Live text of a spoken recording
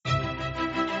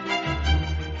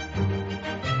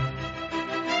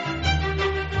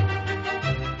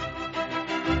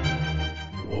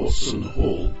Watson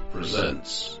Hall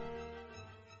presents.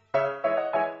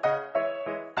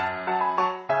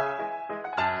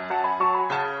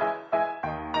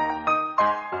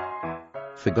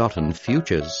 Forgotten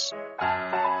Futures.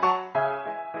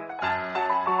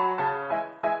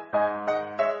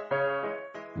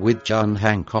 With John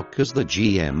Hancock as the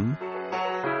GM.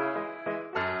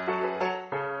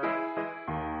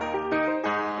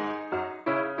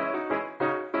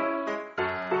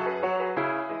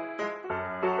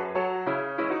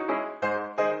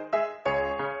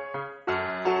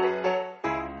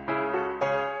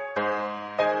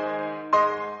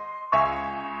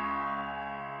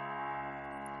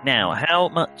 Now, how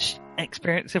much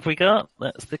experience have we got?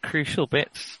 That's the crucial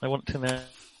bits I want to know.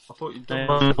 I thought you'd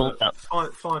done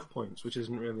five points, which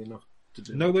isn't really enough to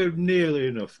do. Nowhere nearly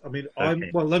enough. I mean,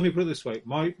 Okay. well, let me put it this way.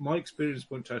 My experience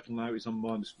point total now is on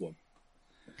 -1.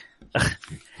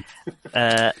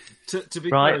 To be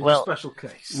Right, fair, well- a special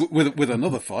case. With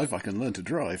another 5, I can learn to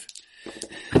drive.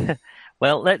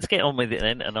 Well, let's get on with it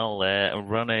then, and I'll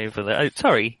run over the... Oh,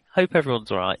 sorry. Hope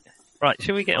everyone's all right. Right,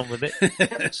 shall we get on with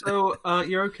it? So,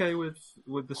 you're okay with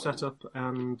the setup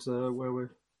and where we're...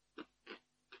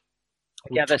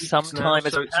 Yeah, there's some time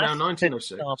has so it's now passed 1906.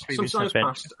 since our Some previous time has adventure.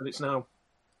 passed, and it's now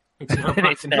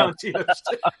back It's in now-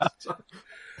 1906.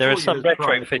 There 4 is some years prior to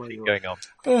where retrofitting you were. going on.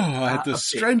 Oh, I had the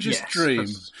That's it, strangest yes, dream.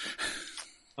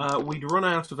 We'd run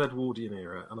out of Edwardian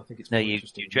era, and I think it's No, more you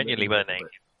interesting genuinely to look were at it.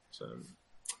 naked. So,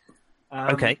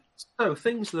 Okay. So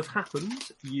things that have happened.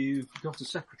 You've got a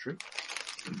secretary.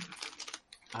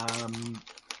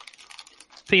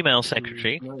 Female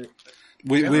secretary.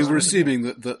 We were assuming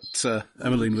that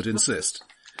Emmeline would insist.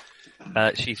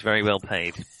 She's very well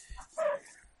paid.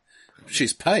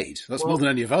 She's paid. That's Well, more than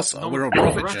any of us are. We're on The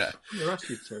profit rest- share. The rest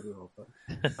you've totally well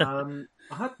paid.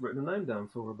 I had written a name down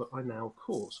for her, but I now, of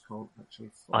course, can't actually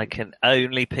find I can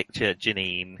only picture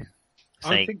Janine I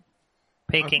saying, think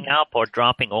picking up or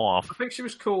dropping off. I think she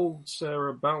was called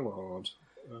Sarah Ballard.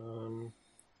 But I'm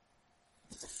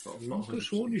I not could have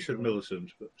sworn you said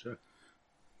Millicent, but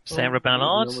Sarah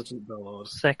Ballard, Millicent Ballard.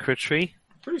 secretary.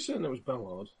 Pretty certain it was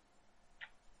Ballard.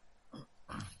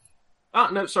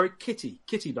 No, sorry, Kitty.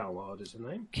 Kitty Ballard is her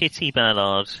name. Kitty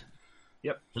Ballard.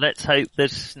 Yep. Let's hope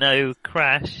there's no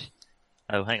crash.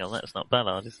 Oh, hang on, that's not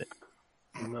Ballard, is it?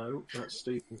 No, that's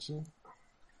Stevenson.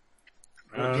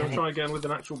 Do you want to try again with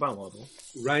an actual Ballard one?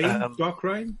 Rain, Dark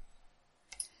Rain.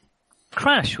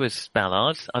 Crash was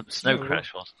Ballard. Snow No.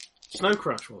 Crash was. Snow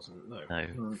Crash wasn't, no.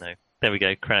 No. There we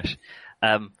go, Crash.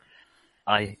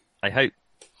 I hope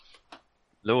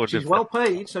Lord She's of well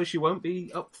paid, so she won't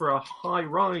be up for a high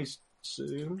rise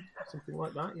soon. Something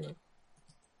like that, you know.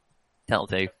 that'll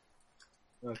do.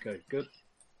 Okay, good.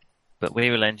 But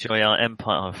we will enjoy our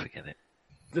empire. Oh, forget it.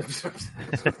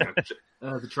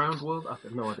 The Drowned World? I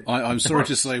have no idea. I'm sorry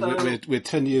to say So- we're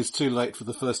 10 years too late for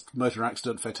the first motor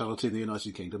accident fatality in the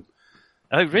United Kingdom.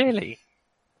 Oh, really?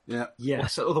 Yeah.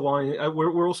 Yes, otherwise,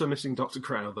 we're also missing Dr.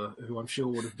 Crowther, who I'm sure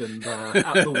would have been there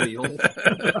at the wheel.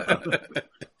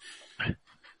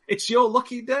 It's your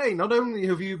lucky day. Not only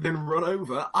have you been run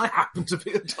over, I happen to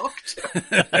be a doctor.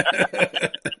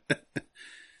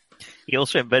 He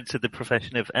also invented the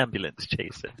profession of ambulance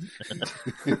chaser.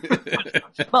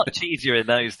 Much easier in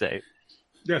those days.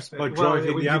 Yes, by Well,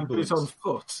 driving when the you ambulance. put it on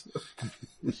foot.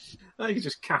 No, you can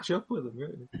just catch up with them,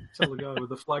 really. Tell the guy with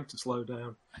the flag to slow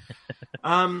down.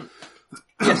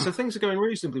 So things are going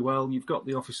reasonably well. You've got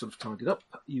the office sort of tidied up.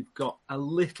 You've got a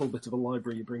little bit of a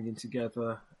library you're bringing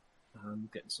together,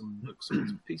 getting some books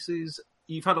and pieces.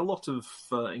 You've had a lot of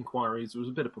inquiries. There was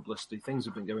a bit of publicity. Things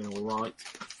have been going all right.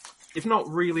 You've not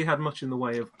really had much in the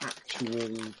way of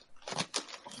actual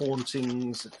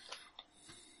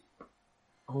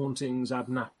hauntings,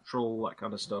 abnatural, that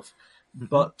kind of stuff.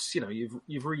 But you know,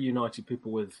 you've reunited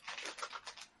people with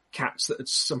cats that had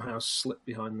somehow slipped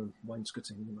behind the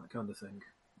wainscoting and that kind of thing.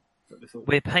 That they thought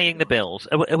We're paying the bills.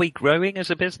 Are we growing as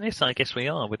a business? I guess we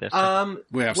are with this.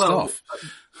 We have well, staff.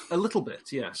 a little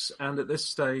bit, yes. And at this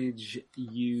stage,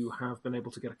 you have been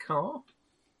able to get a car.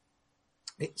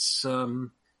 It's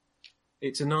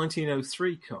a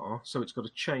 1903 car, so it's got a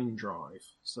chain drive.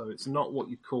 So it's not what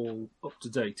you'd call up to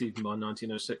date, even by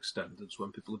 1906 standards,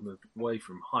 when people have moved away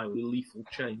from highly lethal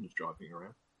chains driving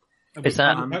around. Is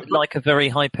that like a very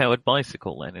high-powered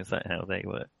bicycle then? Is that how they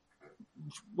work?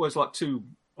 Well, it's like two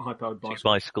high-powered Two bicycles.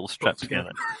 bicycles strapped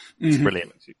together. together. Mhm.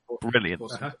 Brilliant. Brilliant.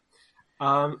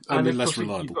 And Only of less course,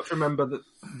 reliable. You've got to remember that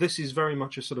this is very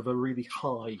much a sort of a really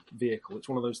high vehicle. It's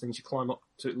one of those things you climb up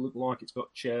to. It look like it's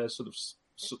got chairs sort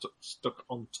of stuck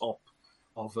on top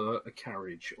of a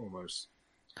carriage almost.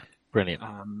 Brilliant.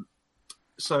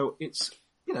 So it's,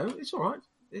 you know, it's all right.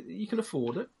 You can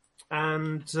afford it.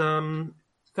 And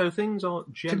though things are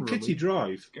Can generally Kitty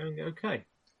drive? going okay.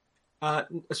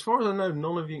 As far as I know,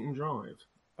 none of you can drive.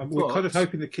 We're But- kind of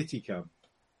hoping that Kitty can.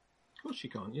 Of course you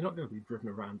can't. You're not going to be driven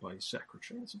around by your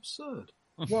secretary. It's absurd.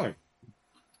 Why?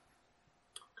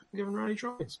 Given her any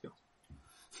driving skills.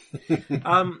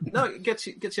 No, it gets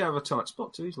you out of a tight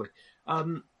spot too easily.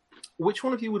 Which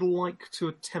one of you would like to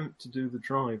attempt to do the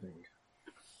driving?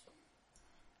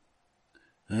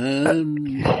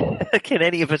 Can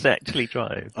any of us actually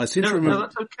drive? I seem to No, remember.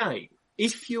 that's okay.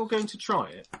 If you're going to try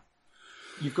it,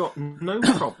 you've got no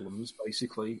problems,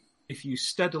 basically, if you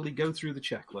steadily go through the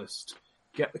checklist,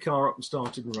 get the car up and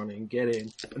started and running, get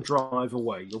in, and drive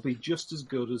away. You'll be just as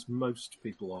good as most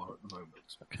people are at the moment.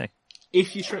 Okay.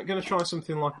 If you're going to try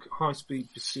something like high-speed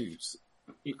pursuits,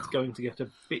 it's going to get a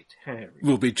bit hairy.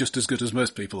 Will be just as good as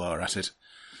most people are at it.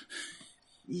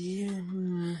 Yeah.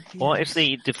 What is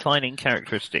the defining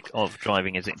characteristic of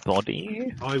driving? Is it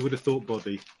body? I would have thought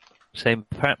body. So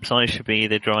perhaps I should be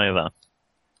the driver.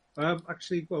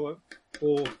 Actually, well,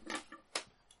 or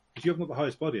because you haven't got the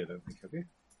highest body, I don't think, have you?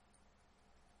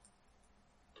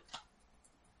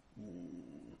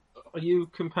 Are you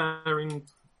comparing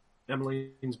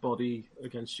Emmeline's body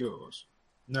against yours?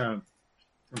 No,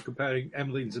 I'm comparing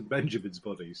Emmeline's and Benjamin's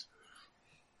bodies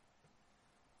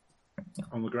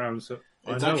on the ground. So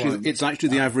It's actually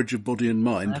the average of body and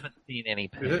I mind. haven't seen any Is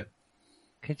poo. it?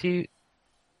 Could you?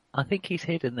 I think he's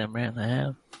hidden them round the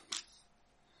house.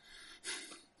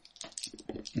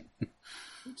 Are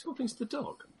you talking to the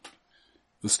dog?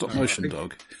 The stop motion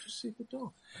dog. Just see the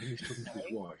dog. I think he's talking to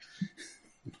his wife.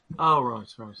 Oh, right.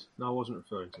 No, I wasn't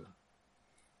referring to that.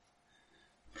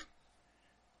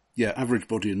 Yeah, average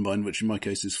body and mind, which in my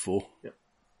case is 4.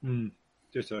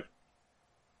 Just so.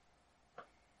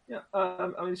 Yeah,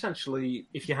 I mean, essentially,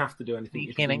 if you have to do anything,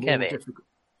 You can get it.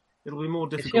 It'll be more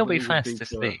difficult. She'll be than it would fast be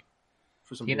asleep.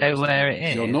 for Do somebody you know else to where do. it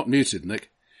is? You're not muted,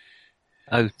 Nick.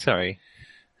 Oh, sorry.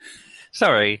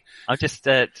 Sorry, I'm just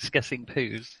discussing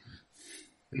poos.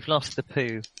 We've lost the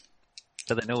poo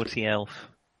for the naughty elf.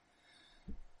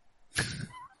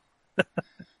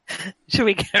 Should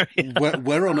we carry on?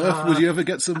 Where on earth would you ever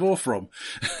get some more from?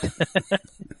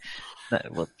 No,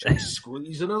 well,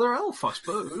 Squeeze another elf, I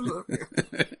suppose.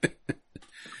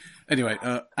 Anyway,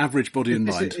 average body and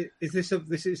mind. Is this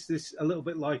a little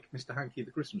bit like Mr. Hanky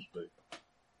the Christmas Poo?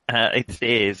 it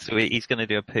is. He's going to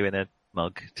do a poo in a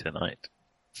mug tonight.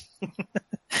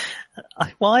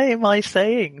 Why am I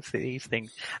saying these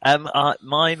things?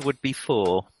 Mine would be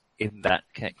 4 in that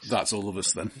case. That's all of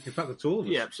us then. In fact, that's all of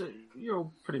us. Yeah, so you're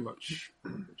pretty much.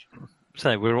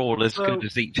 So we're all as So- good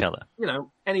as each other. You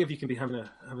know, any of you can be having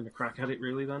a crack at it,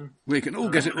 really. Then We can all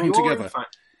get it wrong You are, together.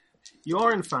 you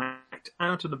are in fact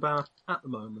out and about at the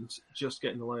moment, just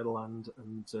getting the lay of the land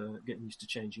and getting used to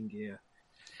changing gear.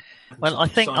 And Well, I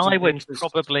think exciting I would things,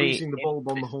 probably- squeezing the bulb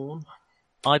on the horn.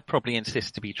 I'd probably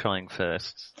insist to be trying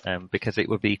first, because it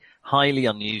would be highly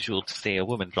unusual to see a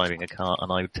woman driving a car,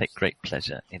 and I would take great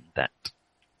pleasure in that.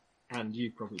 And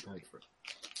you probably paid for it.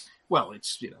 Well,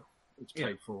 it's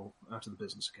paid for out of the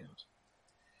business account.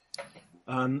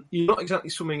 You're not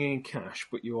exactly swimming in cash,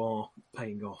 but you are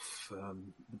paying off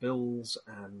the bills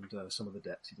and some of the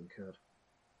debts you've incurred.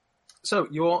 So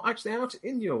you're actually out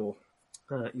in your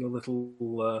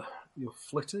little your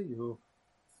flitter, your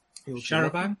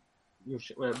Charabanc?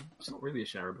 well, it's not really a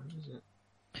charabanc, is it?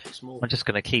 It's small. I'm just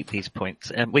going to keep these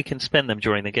points, and we can spend them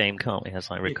during the game, can't we?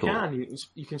 As I You recall, can.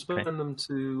 You can spend Okay. them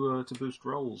to boost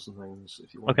rolls and things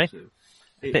if you want Okay. to.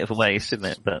 bit of a waste, isn't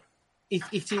it? But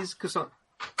It is, because I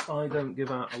don't give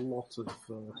out a lot of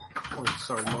points.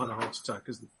 Sorry, minor heart attack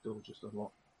as the door just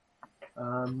unlocked.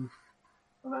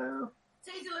 Hello.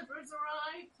 Tea delivery's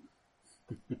arrived.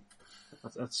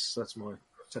 That's my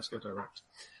Tesco Direct.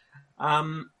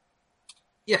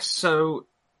 Yes, so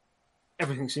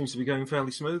everything seems to be going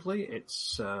fairly smoothly.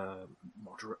 It's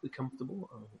moderately comfortable.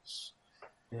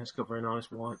 It's got very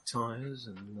nice white tyres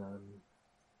and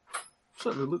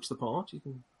certainly looks the part. You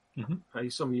can pay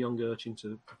some young urchin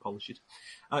to polish it.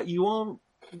 You are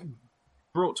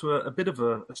brought to a bit of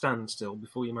a standstill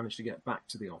before you manage to get back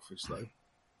to the office, though,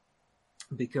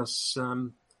 because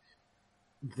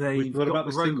they've What got about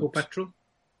the road. single petrol?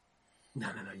 No,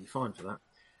 you're fine for that.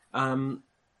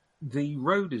 The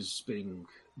road is being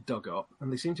dug up,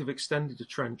 and they seem to have extended a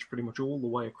trench pretty much all the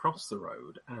way across the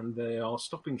road, and they are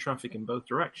stopping traffic in both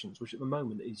directions, which at the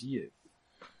moment is you.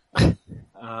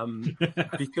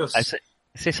 Because is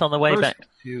this on the way Most- back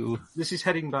to this is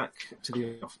heading back to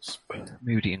the office.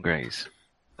 Moody and Gray's?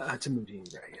 To Moody and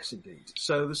Gray, yes, indeed.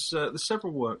 So there's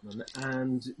several workmen,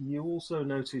 and you also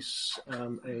notice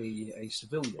a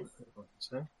civilian, if I can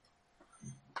say.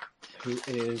 who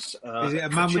is... Is it a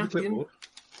man with a champion. clipboard?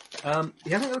 He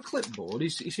hasn't got a clipboard. He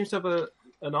seems to have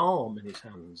an arm in his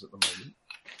hands at the moment.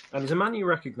 And he's a man you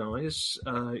recognise.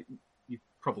 You've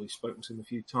probably spoken to him a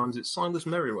few times. It's Silas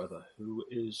Merriweather, who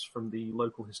is from the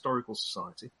local historical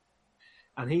society.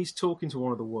 And he's talking to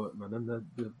one of the workmen, and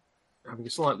they're having a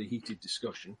slightly heated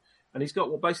discussion. And he's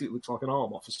got what basically looks like an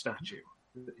arm off a statue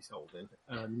that he's holding.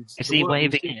 And Is he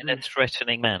waving it in a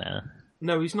threatening manner?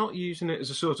 No, he's not using it as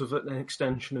a sort of an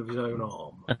extension of his own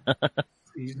arm.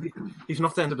 He's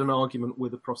not ended an argument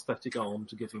with a prosthetic arm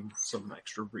to give him some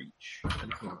extra reach.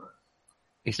 Anything like that.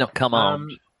 He's not come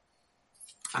armed.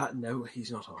 No,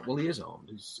 he's not armed. Well, he is armed.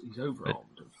 He's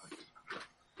over-armed, in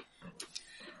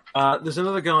fact. There's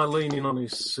another guy leaning on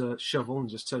his shovel and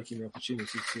just taking the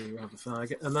opportunity to have a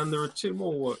fag. And then there are two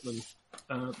more workmen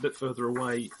a bit further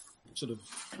away, sort of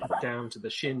down to the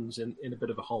shins in a bit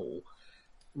of a hole,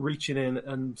 reaching in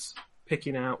and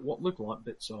picking out what look like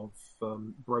bits of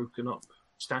broken up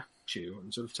statue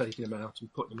and sort of taking them out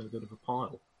and putting them in a bit of a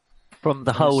pile. From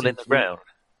the hole in the ground?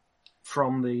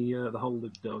 From the hole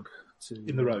they've dug to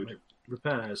In the road. make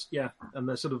repairs. Yeah, and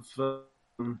they're sort of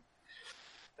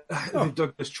they've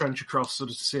dug this trench across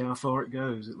sort of to see how far it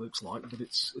goes. It looks like, but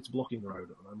it's blocking the road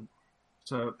at the moment.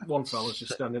 So one fella's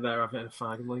just standing there having a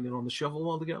fag and leaning on the shovel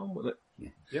while they get on with it.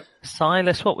 Yep.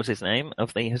 Silas, what was his name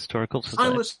of the historical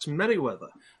society? Silas Merriweather.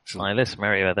 Silas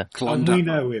Merriweather. And we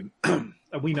know him. And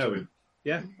we know him.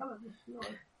 Yeah?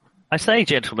 I say,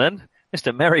 gentlemen,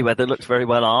 Mr. Merriweather looks very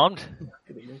well armed.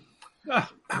 Good evening.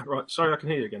 Right, sorry, I can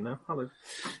hear you again now. Hello.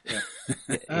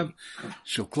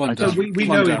 She'll climb So down. we climb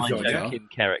know down him, from John, the yeah? car. In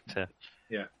character.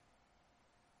 Yeah.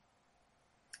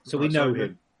 So Right, we know sorry.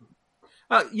 him.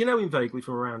 You know him vaguely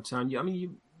from around town.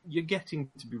 You're getting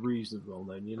to be reasonably well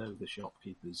known. You know the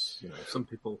shopkeepers. You know, some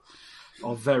people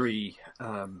are very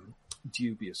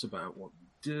dubious about what you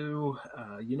do.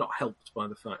 You're not helped by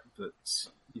the fact that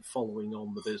you're following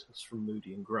on the business from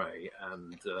Moody and Gray,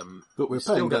 and But we're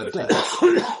still paying their get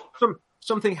debt.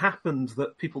 something happened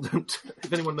that people don't.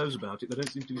 If anyone knows about it, they don't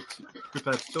seem to be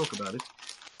prepared to talk about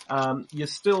it. You're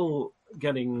still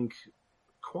getting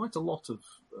quite a lot of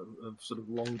sort of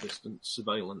long distance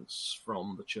surveillance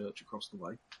from the church across the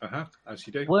way. As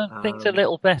you do. Weren't things a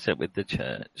little better with the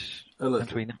church? A little.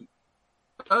 Don't we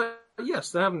know?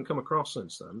 Yes, they haven't come across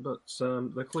since then, but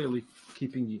they're clearly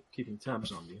keeping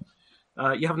tabs on you.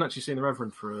 You haven't actually seen the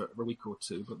Reverend for a week or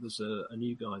two, but there's a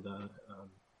new guy there,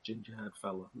 ginger-haired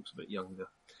fella, looks a bit younger.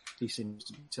 He seems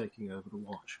to be taking over the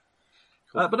watch.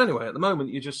 But anyway, at the moment,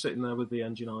 you're just sitting there with the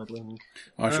engine idling.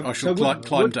 I shall so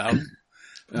climb down.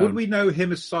 Would we know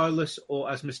him as Silas or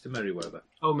as Mr. Merriweather?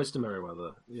 Oh, Mr.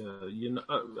 Merriweather. Yeah,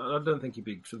 I don't think you'd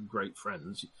be sort of great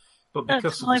friends, but That's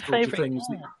because of my the sorts of favourite things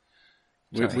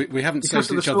that, We haven't Because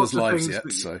saved of the each other's sorts of lives things yet,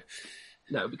 that you- so...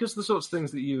 No, because of the sorts of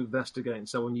things that you investigate and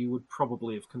so on, you would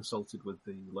probably have consulted with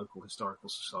the local historical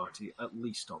society, at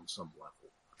least on some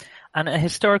level. And a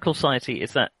historical society,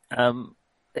 is that,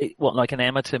 like an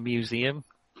amateur museum?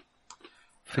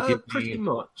 Forgive Pretty me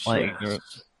much, my yes.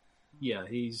 ignorance. Yeah,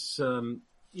 he's,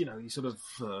 he sort of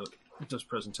does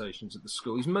presentations at the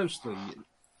school. He's mostly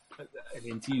an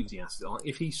enthusiast.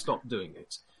 If he stopped doing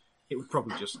it, it would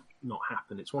probably just not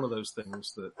happen. It's one of those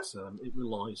things that it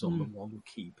relies on the one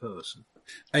key person.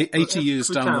 80 years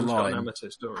Every down the town's got an line, amateur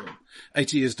historian.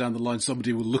 80 years down the line,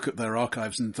 somebody will look at their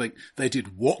archives and think, they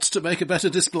did what to make a better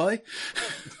display?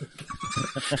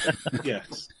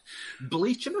 Yes.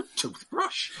 Bleach and a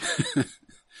toothbrush.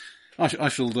 I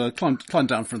shall climb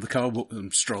down from the car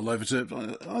and stroll over to it.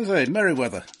 I say,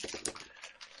 Merriweather.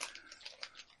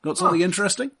 Got something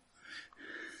interesting?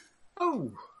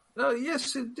 Oh,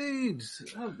 yes, indeed.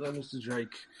 Hello, Mr.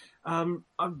 Drake. I'm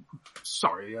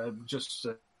sorry,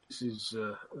 this is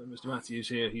Mr. Matthews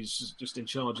here. He's just in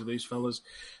charge of these fellas.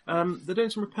 They're doing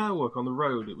some repair work on the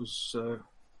road. It was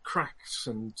cracked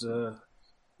and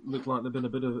looked like there'd been a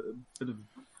bit of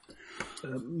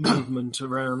movement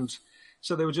around.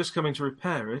 So they were just coming to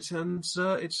repair it, and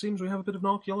it seems we have a bit of an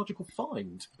archaeological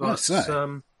find. But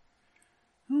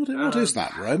What is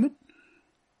that, Roman?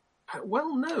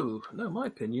 well, no. My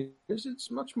opinion is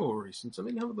it's much more recent. I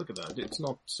mean, have a look at that. It's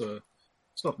not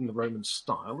in the Roman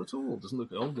style at all. It doesn't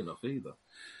look old enough either.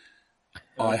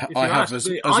 I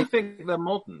think they're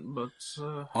modern, but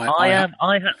I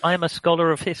am a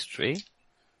scholar of history.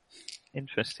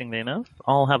 Interestingly enough,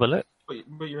 I'll have a look.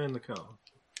 but you're in the car.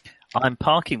 I'm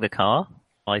parking the car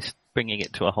by bringing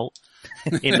it to a halt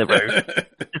in the road,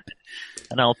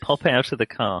 and I'll pop out of the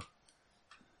car.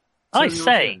 So I you're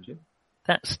say changing.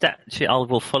 that statue. I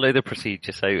will follow the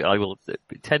procedure. So I will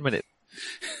 10 minutes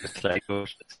later,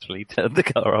 actually turn the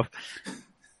car off.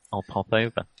 I'll pop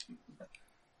over.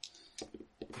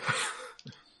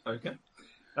 Okay.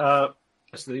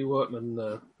 As the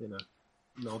workman,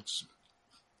 nods,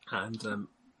 and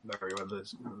Merryweather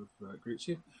greets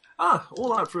you.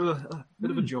 All out for a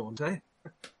bit of a jaunt, eh?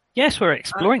 Yes, we're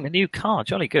exploring the new car.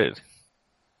 Jolly good.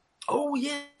 Oh,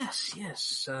 yes.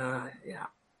 Yeah.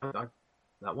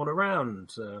 That one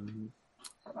around.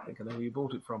 I think I know who you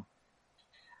bought it from.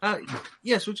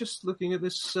 Yes, we're just looking at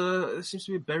this. There seems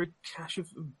to be a buried cache of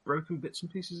broken bits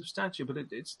and pieces of statue, but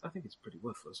I think it's pretty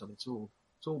worthless. I mean, it's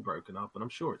all broken up, and I'm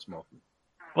sure it's modern.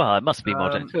 Well, it must be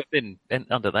modern to have been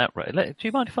under that road. Do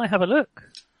you mind if I have a look?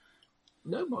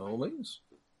 No, by all means.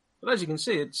 But as you can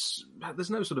see,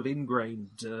 there's no sort of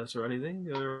ingrained dirt or anything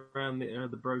around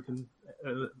the broken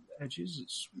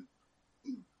edges.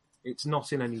 It's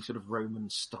not in any sort of Roman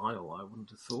style, I wouldn't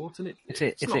have thought. And is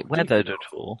it weathered at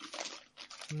all?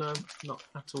 No, not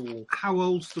at all. How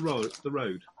old's the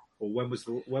road? Or when was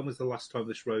the last time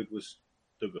this road was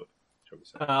dug up? Shall we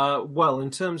say? Well,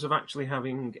 in terms of actually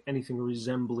having anything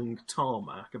resembling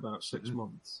tarmac, about 6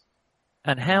 months.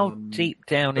 And how deep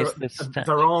down is the statue?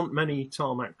 There aren't many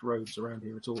tarmac roads around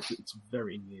here at all. It's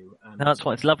very new. And no, that's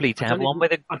why it's lovely to have one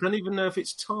with a... I don't even know if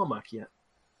it's tarmac yet.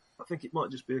 I think it might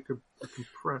just be a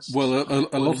compressed... Well,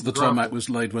 a lot of the tarmac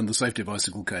was laid when the safety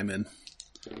bicycle came in.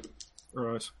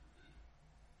 Right.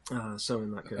 So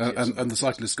in that case... and the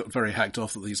cyclists got very hacked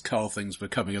off that these car things were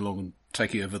coming along and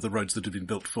taking over the roads that had been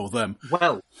built for them.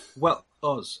 Well, for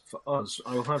us,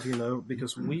 I will have you know,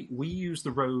 because we use the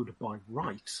road by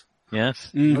right. Yes.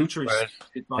 Motorists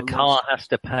did by a car has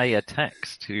to pay a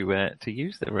tax to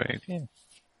use the road. Yeah.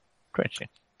 Correct.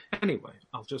 Anyway,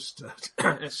 I'll just...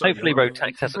 Hopefully road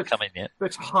tax hasn't come in yet.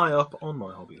 Bit high up on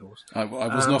my hobby horse. I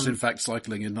was not, in fact,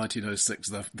 cycling in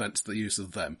 1906, thence the use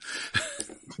of them.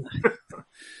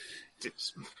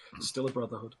 It's still a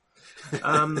brotherhood.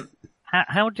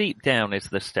 How deep down is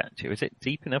the statue? Is it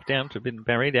deep enough down to have been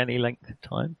buried any length of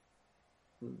time?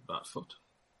 About a foot.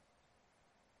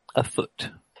 A foot?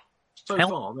 So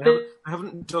far, they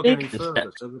haven't dug any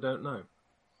further, so we don't know.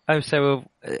 Oh, so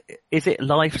is it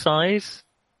life-size?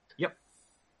 Yep.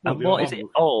 And what is it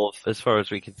of, as far as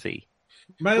we can see?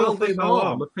 Male, female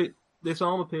arm. This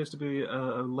arm appears to be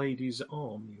a lady's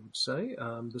arm, you would say.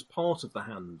 There's part of the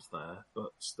hand there,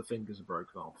 but the fingers are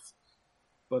broken off.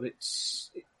 But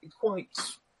it's quite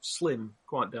slim,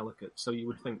 quite delicate, so you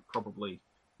would think probably,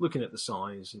 looking at the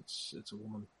size, it's a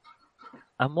woman.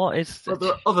 And what is... There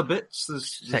are other bits.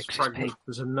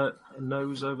 There's a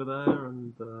nose over there,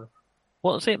 and...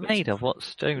 what's it made of? What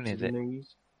stone is it?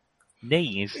 Knees.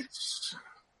 Knees?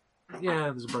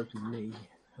 There's a broken knee,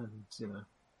 and,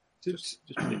 just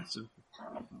bits of...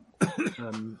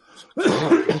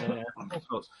 all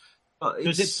sorts. But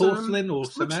is it porcelain or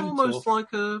cement? It's almost like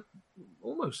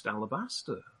almost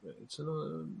alabaster. It's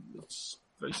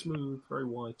very smooth, very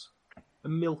white. A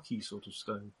milky sort of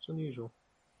stone. It's unusual.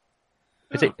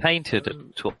 Is it painted at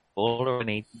all, or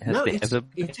any?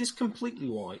 It is completely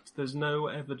white. There's no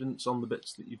evidence on the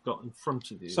bits that you've got in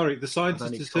front of you. Sorry, the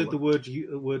scientist has heard the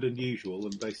word unusual,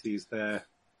 and basically is there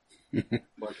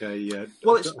like a.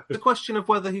 Well, it's the question of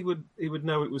whether he would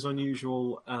know it was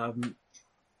unusual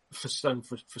for stone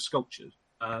for sculpture.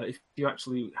 If you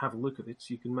actually have a look at it,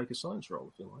 you can make a science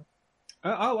roll if you like.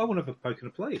 I want to have a poke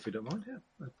and a play if you don't mind.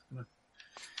 Yeah.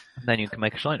 Then you can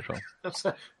make a science roll.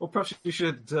 Well, perhaps you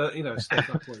should, step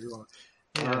back where you are.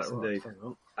 Yes, indeed.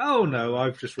 Oh no,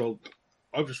 I've just rolled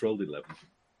 11.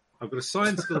 I've got a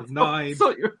science skill of 9. I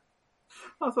thought you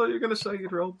were going to say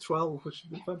you'd rolled 12, which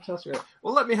would be fantastic.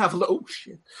 Well, let me have a look. Oh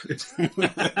shit!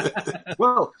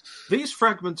 Well, these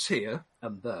fragments here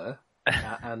and there,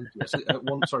 and yes,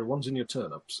 one's in your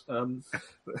turnips. Within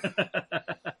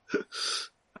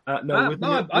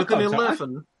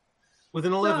 11.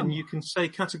 Within 11, you can say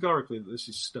categorically that this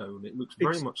is stone. It looks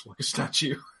very much like a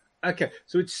statue. Okay,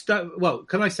 so it's stone. Well,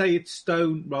 can I say it's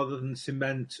stone rather than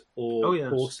cement or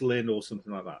porcelain or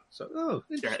something like that? So,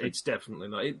 yeah, it's definitely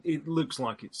not. It looks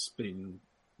like it's been,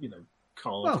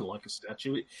 carved like a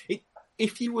statue.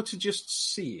 If you were to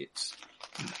just see it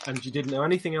and you didn't know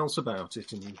anything else about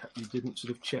it and you didn't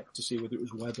sort of check to see whether it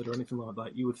was weathered or anything like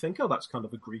that, you would think, that's kind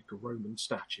of a Greek or Roman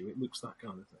statue. It looks that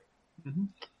kind of thing. Mm-hmm.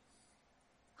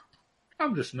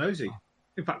 I'm just nosy.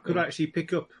 In fact, could I actually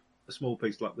pick up a small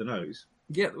piece like the nose?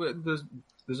 Yeah,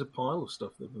 there's a pile of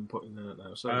stuff they've been putting out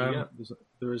now. So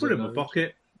there is. Put it in my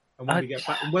pocket, and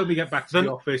when we get back to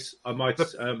the office, I might.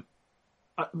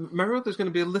 Merriweather's going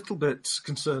to be a little bit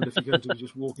concerned if you're going to be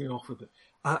just walking off with it.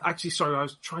 Actually, sorry, I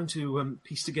was trying to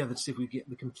piece together to see if we get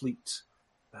the complete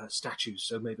statues.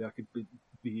 So maybe I could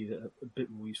be a bit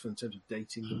more useful in terms of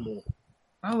dating them more.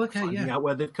 Oh, okay, finding out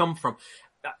where they've come from.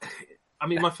 I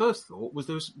mean, my first thought was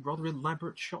those rather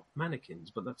elaborate shop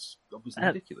mannequins, but that's obviously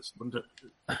ridiculous. Do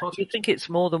you think it's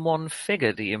more than one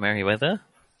figure, do you, Merryweather?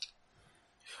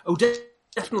 Oh,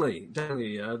 definitely.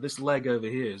 This leg over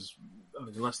here is,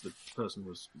 unless the person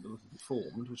was a little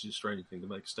deformed, which is a strange thing to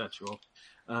make a statue of,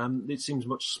 it seems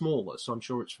much smaller, so I'm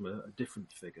sure it's from a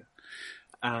different figure.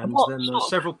 And then there's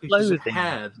several pieces of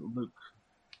hair that look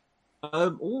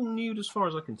all nude as far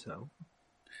as I can tell.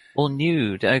 All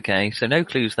nude, okay. So no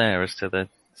clues there as to the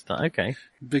start. Okay.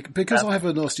 Because I have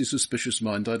a nasty suspicious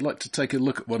mind, I'd like to take a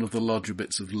look at one of the larger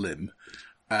bits of limb,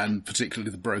 and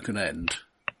particularly the broken end.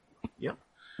 Yep.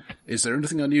 Is there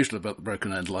anything unusual about the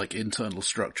broken end, like internal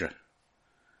structure?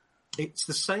 It's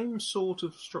the same sort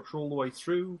of structure all the way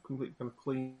through, completely kind of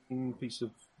clean piece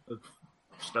of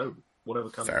stone, whatever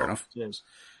kind Fair of enough. it is.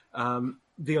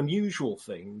 The unusual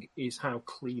thing is how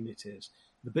clean it is.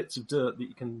 The bits of dirt that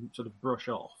you can sort of brush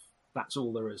off, that's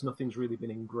all there is. Nothing's really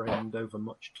been ingrained over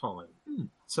much time.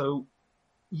 So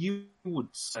you would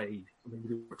say, I mean, with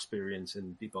your experience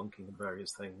in debunking and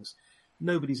various things,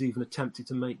 nobody's even attempted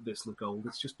to make this look old.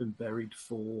 It's just been buried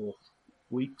for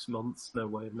weeks, months, no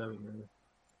way of knowing really.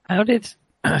 How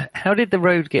did the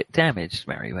road get damaged,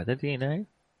 Merryweather? Do you know?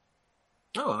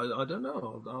 Oh, I don't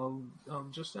know. I'll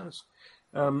just ask.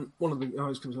 One of the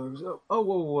guys comes over and says,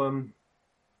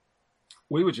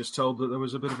 we were just told that there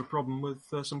was a bit of a problem with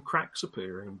some cracks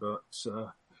appearing, but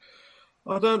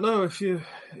I don't know. If you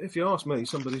ask me,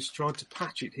 somebody's tried to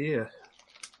patch it here.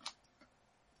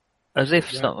 As if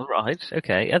so, right?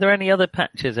 Okay. Are there any other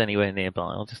patches anywhere nearby?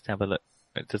 I'll just have a look.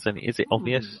 Is it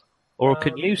obvious, or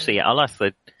can you see it? I'll ask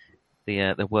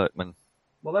the workman.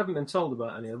 Well, they haven't been told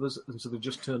about any others, and so they've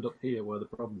just turned up here where the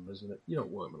problem is, isn't it? You know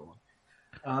what workmen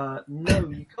are like. No,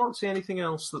 you can't see anything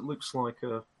else that looks like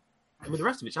a... I mean, the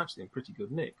rest of it's actually in pretty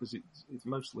good nick, because it's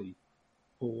mostly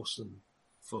horse and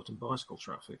foot and bicycle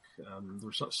traffic.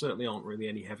 There certainly aren't really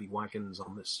any heavy wagons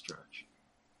on this stretch.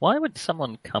 Why would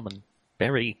someone come and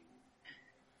bury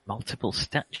multiple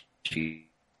statues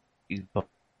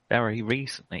very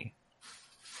recently?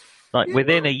 Like,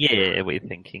 within a year, we're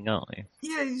thinking, aren't we?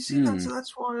 Yeah, you see,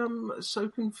 that's why I'm so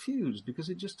confused, because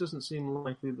it just doesn't seem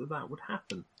likely that would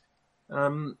happen.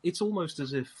 It's almost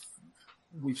as if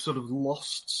we've sort of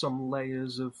lost some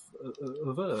layers of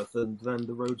earth, and then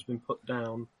the road's been put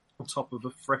down on top of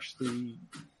a freshly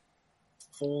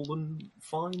fallen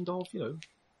find of,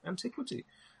 antiquity.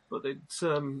 But it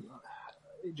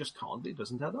just can't. It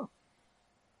doesn't add up.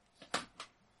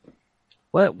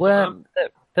 Well,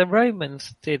 the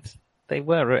Romans did.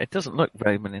 It doesn't look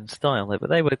Roman in style, but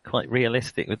they were quite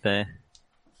realistic with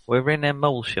we're in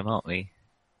emulsion, aren't we?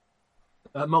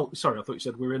 Sorry, I thought you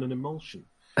said we're in an emulsion.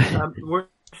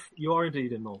 You are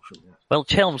indeed emulsion, yes. Well,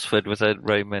 Chelmsford was a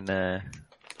Roman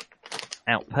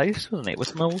outpost, wasn't it?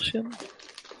 Was emulsion?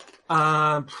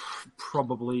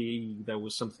 Probably there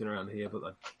was something around here,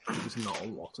 but there's not a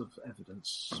lot of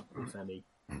evidence, if any.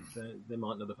 They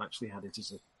might not have actually had it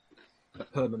as a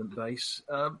permanent base.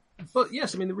 But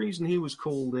yes, I mean, the reason he was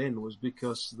called in was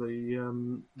because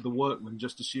the workmen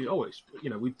just assumed,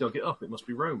 we've dug it up, it must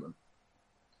be Roman.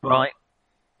 Right.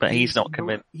 But he's not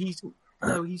convinced. He's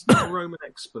not a Roman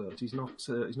expert. He's not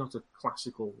a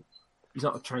classical. He's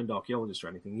not a trained archaeologist or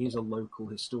anything. He's a local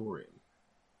historian.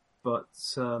 But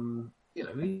he's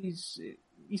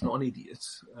not an idiot.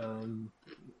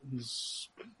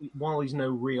 While he's no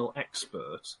real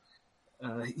expert,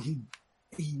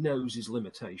 he knows his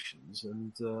limitations.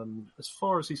 And as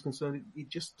far as he's concerned, it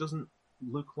just doesn't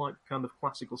look like the kind of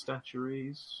classical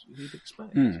statuary he'd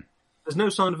expect. There's no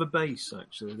sign of a base,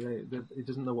 actually. He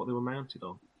doesn't know what they were mounted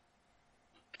on.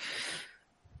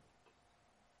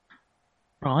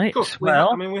 Right. Of course, we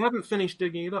haven't finished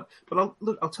digging it up. But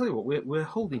I'll tell you what, we're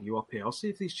holding you up here. I'll see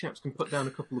if these chaps can put down a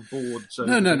couple of boards.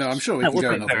 No, I'm sure we can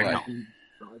go another way.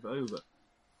 Drive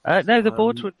over. No, the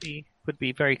boards would be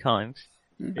very kind.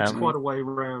 It's quite a way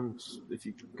around. If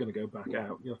you're going to go back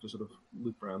out, you have to sort of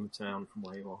loop around the town from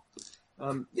where you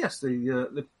are. Yes, they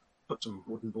put some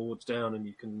wooden boards down, and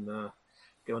you can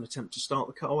go and attempt to start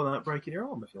the car without breaking your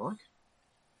arm, if you like.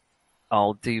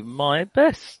 I'll do my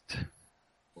best.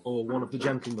 Or one of the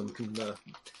gentlemen can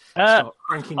start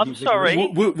cranking. I'm sorry.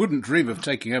 Wouldn't dream of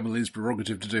taking Emily's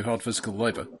prerogative to do hard physical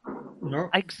labour. No.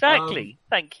 Exactly.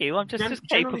 Thank you. I'm just as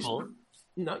capable.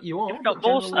 No, you are. If not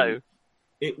more so.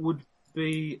 It would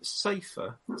be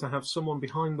safer to have someone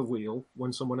behind the wheel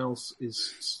when someone else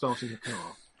is starting the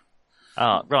car.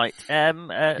 Ah, right. Because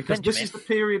Benjamin, this is the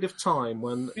period of time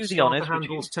when starter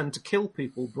handles you... tend to kill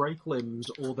people, break limbs,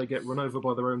 or they get run over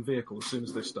by their own vehicle as soon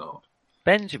as they start.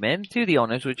 Benjamin, do the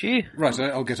honours, would you? Right,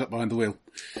 I'll get up behind the wheel.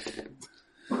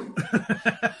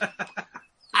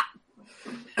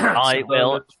 I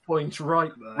will point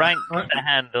right there. rank the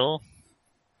handle.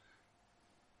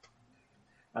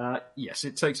 Yes,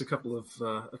 it takes a couple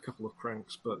of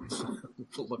cranks, but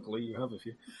luckily you have a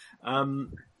few.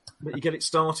 But you get it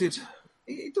started.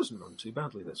 It doesn't run too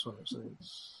badly, this one.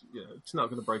 It's not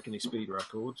going to break any speed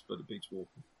records, but it beats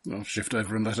walking. I'll shift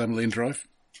over and let Emmeline drive.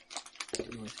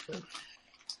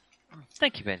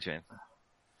 Thank you, Benjamin.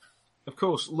 Of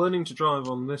course, learning to drive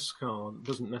on this car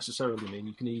doesn't necessarily mean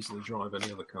you can easily drive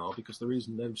any other car, because there is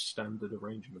no standard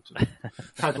arrangement of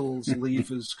pedals,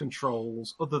 levers,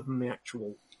 controls, other than the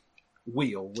actual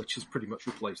wheel, which has pretty much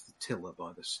replaced the tiller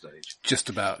by this stage. Just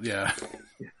about, yeah.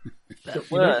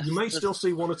 You may still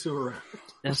see one or two around.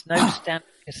 There's no standard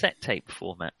cassette tape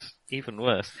format. Even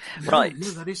worse. Right. No,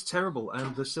 that is terrible,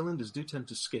 and the cylinders do tend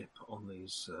to skip on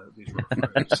these rough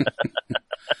roads.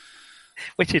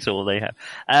 Which is all they have.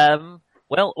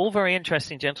 Well, all very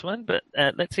interesting, gentlemen, but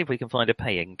let's see if we can find a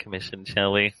paying commission,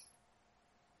 shall we?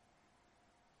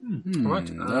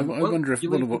 Right. I wonder if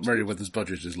what Merryweather's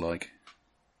budget is like.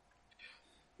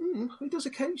 He does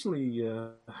occasionally.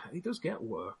 He does get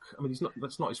work. I mean,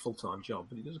 that's not his full-time job,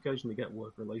 but he does occasionally get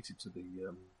work related to the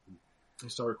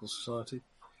Historical Society.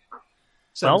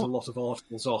 Sends a lot of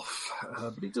articles off,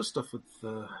 but he does stuff with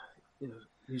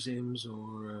museums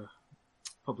or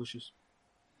publishers.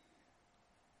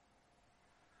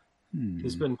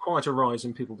 There's been quite a rise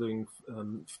in people doing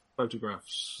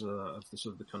photographs of the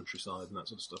sort of the countryside and that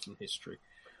sort of stuff and history.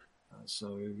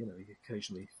 So he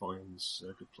occasionally finds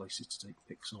good places to take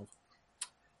pics of.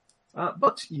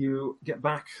 But you get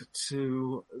back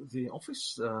to the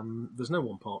office. There's no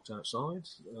one parked outside,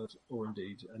 or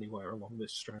indeed anywhere along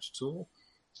this stretch at all.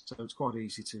 So it's quite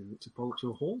easy to pull to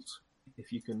a halt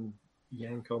if you can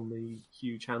yank on the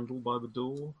huge handle by the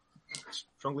door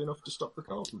strongly enough to stop the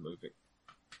car from moving.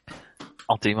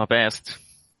 I'll do my best.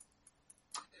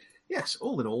 Yes,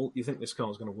 all in all, you think this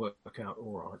car's going to work out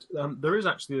all right. There is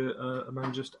actually a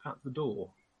man just at the door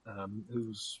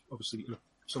who's obviously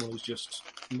someone who's just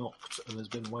knocked and has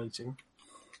been waiting.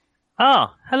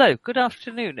 Ah, hello. Good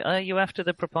afternoon. Are you after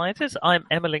the proprietors? I'm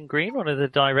Emmeline Green, one of the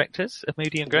directors of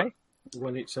Moody and Gray.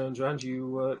 When it turns around,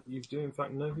 you do in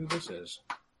fact know who this is.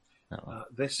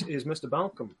 This is Mr.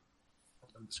 Balcom.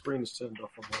 And the screen is turned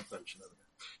off on my bench over there.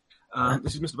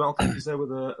 This is Mr. Balcom. He's there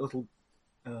with a little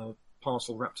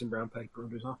parcel wrapped in brown paper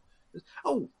under his arm.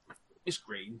 Oh, Miss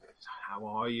Green, how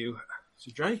are you? This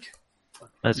is Drake.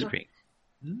 That's Green.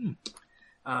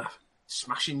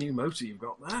 Smashing new motor you've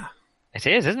got there. It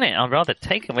is, isn't it? I'm rather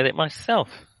taken with it myself.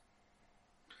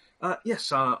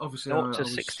 Yes, obviously. 0 to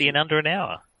 60 and under an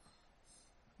hour.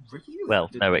 Really? Well,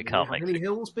 no, it can't make any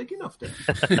hills big enough,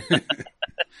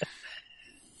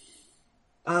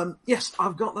 yes,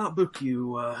 I've got that book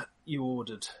you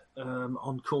ordered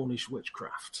on Cornish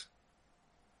witchcraft.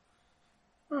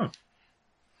 Oh.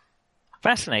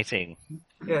 Fascinating.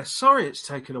 Yeah, sorry it's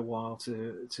taken a while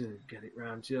to get it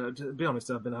round. Yeah, to be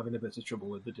honest, I've been having a bit of trouble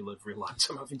with the delivery lines.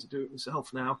 I'm having to do it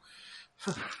myself now.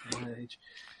 My age.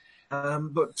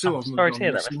 But two of them have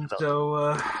gone missing, so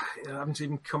I haven't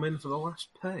even come in for the last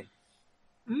pay.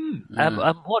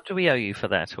 What do we owe you for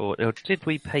that, or did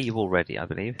we pay you already? I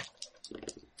believe.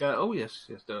 Oh yes.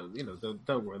 Don't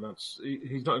worry.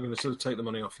 He's not going to sort of take the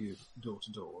money off you door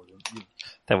to door.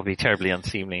 That would be terribly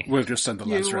unseemly. We'll just send the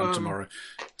lads around tomorrow.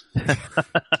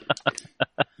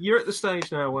 You're at the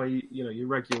stage now where you're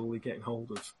regularly getting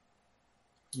hold of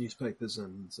newspapers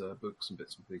and books and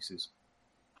bits and pieces.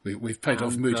 We've paid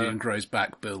off Moody and Gray's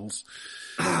back bills.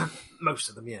 Most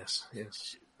of them, yes.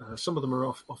 Some of them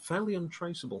are fairly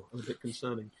untraceable and a bit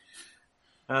concerning.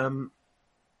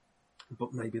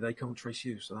 But maybe they can't trace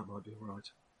you, so that might be all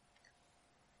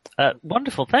right.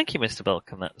 Wonderful. Thank you, Mr.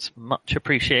 Balcom. That's much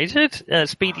appreciated.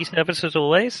 Speedy service as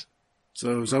always.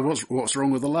 So what's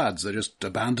wrong with the lads? They're just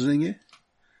abandoning you?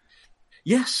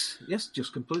 Yes,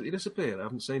 just completely disappeared. I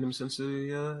haven't seen them since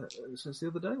the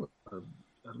other day.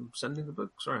 I'm sending the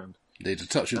books around. Need a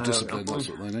touch of discipline, that's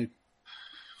what they need.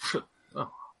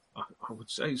 Oh, I would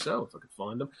say so if I could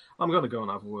find them. I'm going to go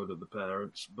and have a word with the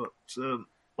parents, but...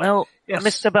 Well, yes,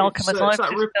 Mr. Balcom, as I've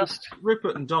discussed...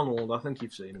 Rupert and Donald, I think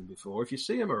you've seen them before. If you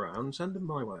see them around, send them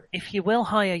my way. If you will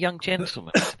hire young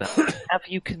gentlemen, have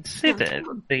you considered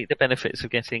the benefits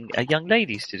of getting young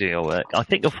ladies to do your work? I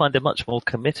think you'll find them much more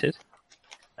committed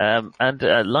and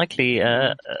likely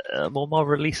more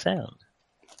morally sound.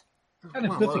 And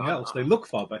if nothing else, they look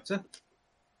far better.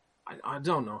 I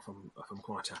don't know if I'm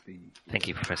quite happy. Thank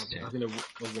you, Professor. Having a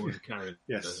woman carrying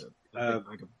yes. a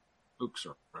bag of books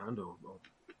around or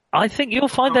I think you'll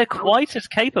find they're quite as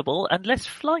capable and less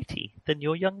flighty than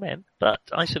your young men, but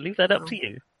I shall leave that up to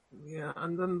you. Yeah,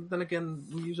 and then again,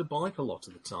 we use a bike a lot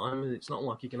of the time, and it's not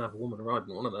like you can have a woman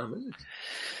riding one of them, is it?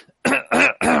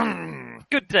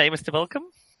 Good day, Mr. Malcolm.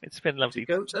 It's been lovely.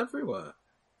 Goats everywhere.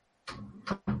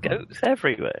 Goats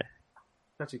everywhere.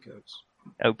 Petticoats.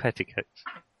 Oh, petticoats.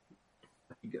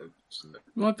 Petticoats.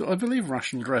 Well, I believe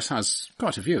Rational Dress has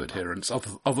quite a few adherents,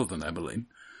 other than Emmeline.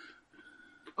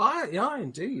 Yeah,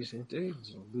 indeed.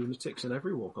 Lunatics in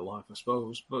every walk of life, I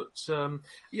suppose. But,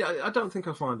 I don't think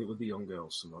I find it with the young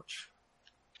girls so much.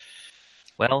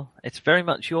 Well, it's very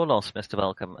much your loss, Mr.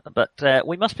 Malcolm. But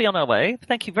we must be on our way.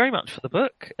 Thank you very much for the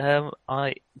book.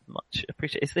 I much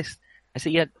appreciate it. Is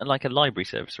it like a library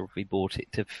service, or have we bought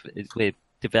it we're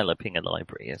developing a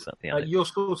library? Is that the idea? You're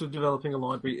sort of developing a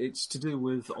library. It's to do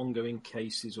with ongoing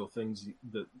cases or things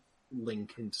that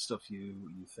link into stuff you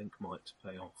think might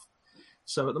pay off.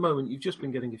 So at the moment, you've just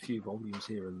been getting a few volumes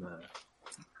here and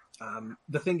there.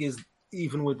 The thing is,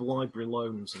 even with library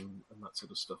loans and that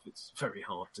sort of stuff, it's very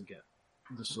hard to get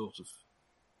the sort of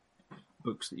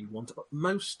books that you want.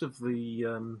 Most of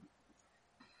the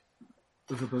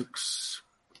books,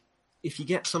 if you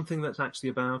get something that's actually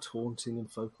about haunting and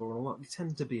folklore and all that, they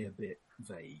tend to be a bit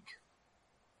vague.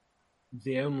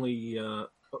 The only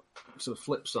sort of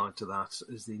flip side to that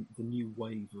is the new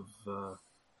wave of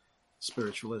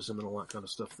spiritualism and all that kind of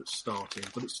stuff that's starting,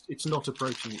 but it's not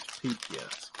approaching its peak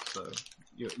yet. So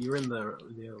you're in there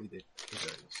in the early days.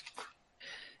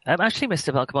 Actually,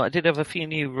 Mr. Malcolm, I did have a few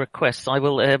new requests. I'll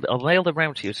mail them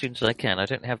round to you as soon as I can. I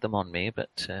don't have them on me,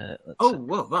 but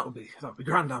well, that'll be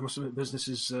grand. I must admit, business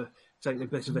is taking a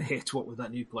bit of a hit. What with that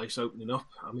new place opening up,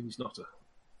 I mean, he's not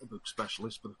a book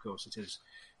specialist, but of course it is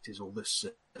all this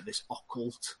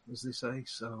occult, as they say.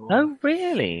 So. Oh,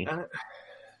 really?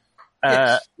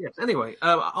 Yes. Anyway,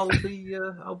 I'll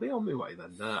be on my way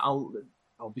then. I'll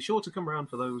be sure to come around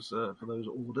for those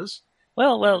orders.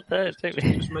 Well, just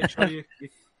make sure you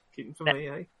keep them for me,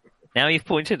 eh? Now you've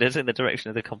pointed us in the direction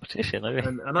of the competition.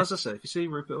 And as I say, if you see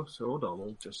Rupert or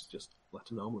Donald, just let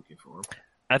them know I'm looking for them.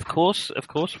 Of course,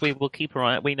 we will keep an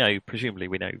eye out. Presumably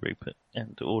we know Rupert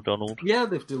or Donald. Yeah,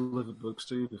 they've delivered books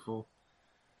to you before.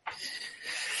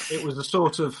 It was a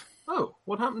sort of,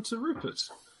 what happened to Rupert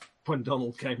when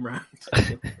Donald came round?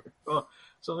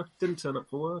 So I didn't turn up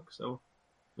for work, so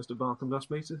Mr. Barkham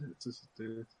asked me to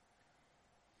do it.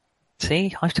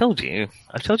 See, I've told you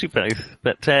both.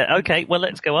 But okay, well,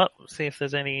 let's go up, see if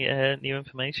there's any new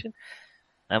information.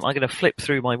 I'm going to flip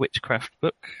through my witchcraft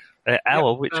book.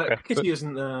 Our witchcraft Kitty book.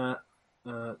 isn't there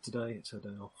today, it's her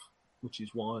day off, which is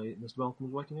why Mr.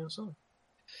 Malcolm was waiting outside.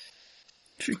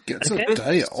 She gets a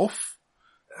day off?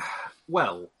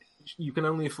 Well, you can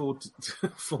only afford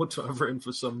to have her in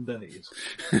for some days.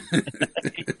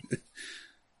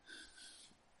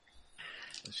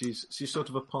 She's sort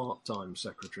of a part-time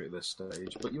secretary at this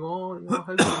stage, but you are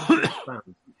hoping to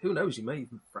expand. Who knows? You may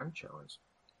even franchise.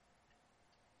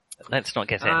 Let's not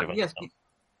get ahead of yes,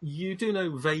 you do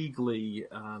know vaguely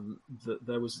that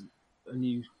there was a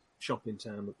new shop in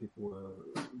town that people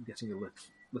were getting a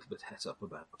little bit het up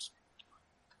about,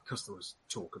 because there was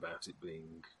talk about it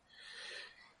being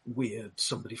weird.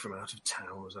 Somebody from out of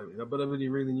town was opening up, but nobody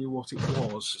really knew what it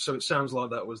was. So it sounds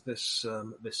like that was this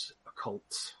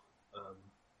occult.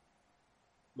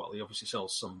 Well, he obviously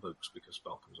sells some books because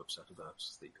Balcom's upset about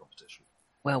the competition.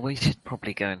 Well, we should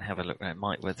probably go and have a look around.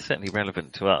 It's certainly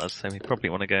relevant to us, so we probably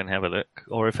want to go and have a look.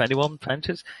 Or if anyone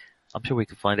fancies, I'm sure we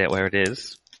can find out where it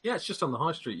is. Yeah, it's just on the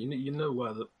high street. You know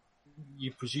where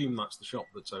you presume that's the shop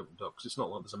that's opened up, because it's not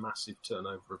like there's a massive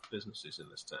turnover of businesses in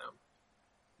this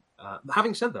town.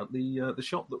 Having said that, the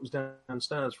shop that was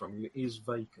downstairs from you is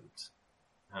vacant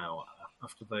now,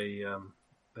 after they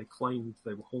claimed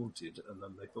they were haunted, and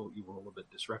then they thought you were all a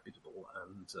bit disreputable,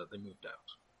 and they moved out.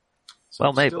 So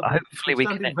well, maybe hopefully we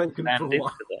can expand into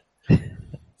that.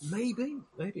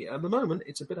 Maybe. At the moment,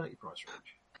 it's a bit out your price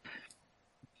range.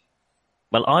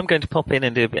 Well, I'm going to pop in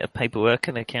and do a bit of paperwork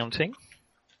and accounting.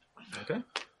 Okay.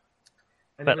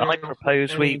 But I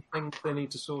propose anything they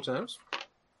need to sort out?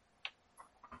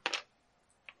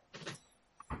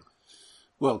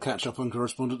 Well, catch up on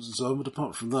correspondence and so on, but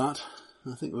apart from that,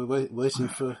 I think we're waiting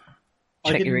for...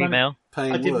 Check your email.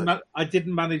 I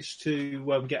didn't manage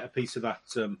to get a piece of that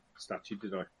statue,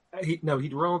 did I?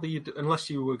 He'd rather you, unless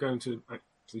you were going to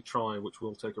actually try, which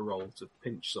will take a roll, to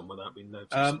pinch some without being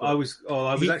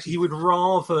noticed. He would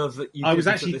rather that you. I was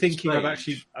actually thinking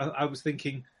I was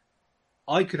thinking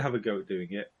I could have a go at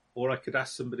doing it, or I could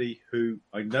ask somebody who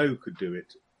I know could do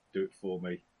it for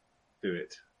me. Do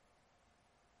it,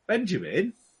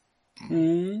 Benjamin.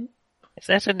 Is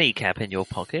that a kneecap in your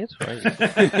pocket? Right?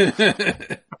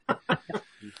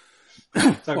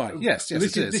 So, Why, yes, so it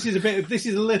is. This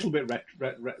is a little bit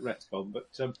retcon, but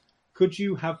could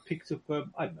you have picked up,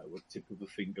 I don't know, a tip of a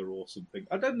finger or something?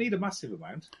 I don't need a massive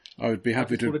amount. I would be I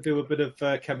happy just want to to do a bit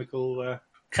of chemical.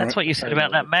 That's what you said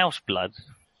about that mouse blood.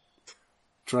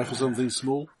 try for something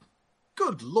small.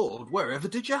 Good Lord, wherever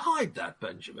did you hide that,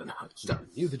 Benjamin? I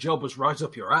knew the job was right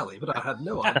up your alley, but I had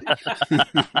no idea.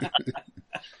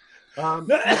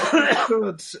 You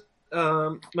could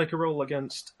make a roll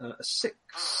against a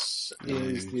 6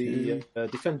 is the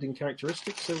defending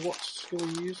characteristic, so what skill are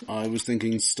you using? I was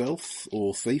thinking stealth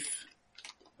or thief.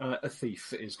 A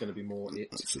thief is going to be more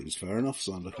it. That seems fair enough,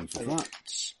 so I'm looking for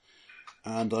that.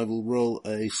 And I will roll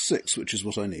a 6, which is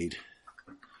what I need.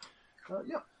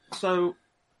 Yeah, so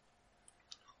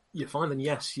you're fine, and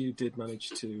yes, you did manage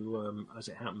to, as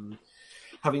it happened,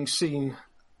 having seen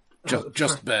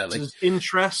Just barely.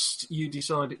 interest, you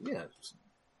decided,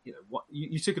 what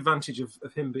you took advantage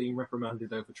of him being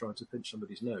reprimanded over trying to pinch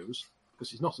somebody's nose, because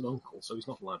he's not an uncle, so he's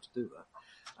not allowed to do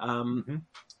that,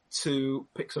 to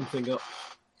pick something up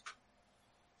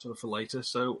sort of for later.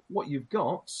 So what you've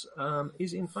got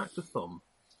is in fact a thumb.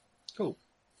 Cool.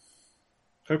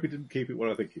 Hope he didn't keep it where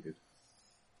I think he did.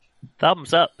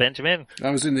 Thumbs up, Benjamin.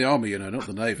 I was in the army, not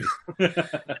the navy.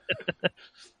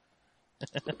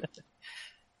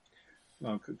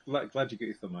 I'm glad you get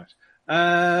your thumb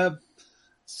out.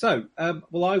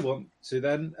 Well, I want to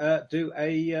then do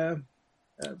a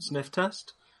Sniff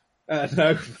test?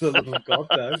 no, for the love of God,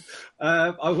 no.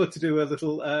 I want to do a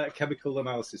little chemical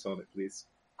analysis on it, please.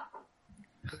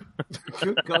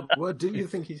 Good God, where do you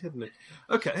think he's hidden it?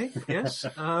 Okay, yes.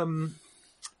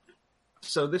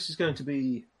 So this is going to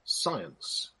be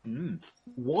science.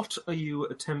 What are you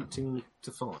attempting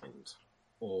to find?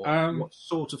 Or what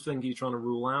sort of thing are you trying to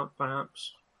rule out,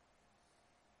 perhaps?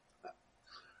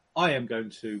 I am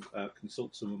going to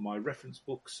consult some of my reference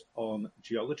books on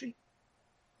geology,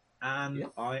 and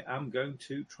I am going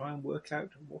to try and work out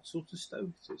what sort of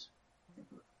stone it is.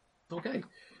 Okay.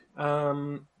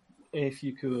 If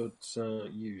you could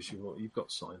use you've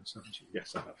got science, haven't you?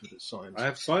 Yes, I have. Science. I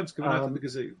have science coming out of the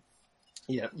gazoo.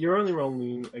 Yeah, you're only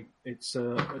rolling. It's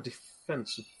a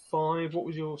defense of 5. What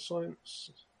was your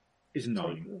science? Is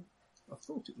 9. I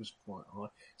thought it was quite high.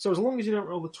 So as long as you don't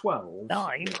roll the 12...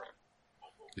 9?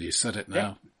 You said it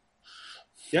now.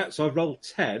 Yeah, so I've rolled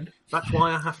 10. That's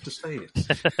why I have to say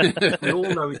it. We all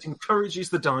know it encourages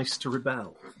the dice to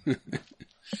rebel.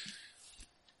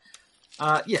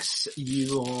 Yes,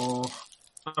 you are...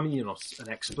 I mean, you're not an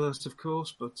expert, of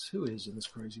course, but who is in this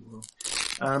crazy world?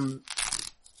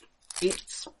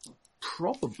 It's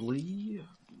probably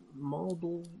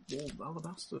marble or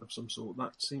alabaster of some sort.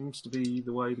 That seems to be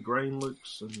the way the grain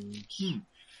looks, and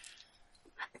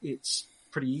it's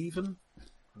pretty even.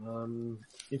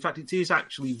 In fact, it is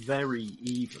actually very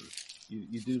even.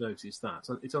 You do notice that.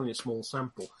 It's only a small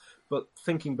sample. But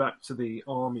thinking back to the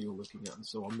army you're looking at and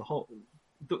so on,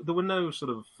 there were no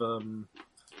sort of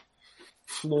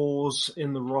flaws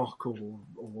in the rock or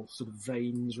sort of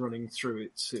veins running through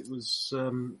it. It was...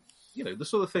 the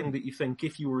sort of thing that you think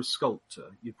if you were a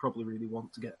sculptor, you'd probably really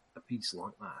want to get a piece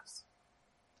like that.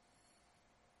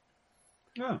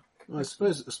 Oh. I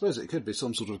suppose it could be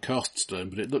some sort of cast stone,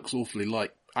 but it looks awfully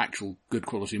like actual good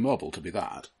quality marble to be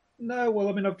that. No, well,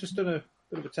 I mean, I've just done a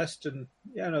bit of a test, and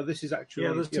this is actually...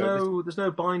 Yeah, there's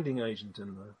no binding agent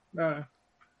in there. No.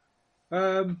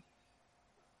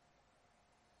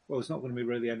 Well, there's not going to be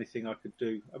really anything I could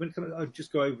do. I mean, can I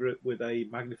just go over it with a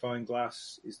magnifying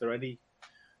glass? Is there any...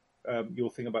 your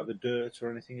thing about the dirt or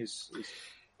anything is...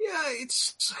 Yeah,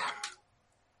 it's...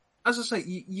 As I say,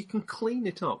 you can clean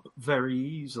it up very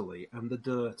easily, and the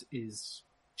dirt is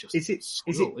just... it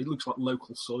looks like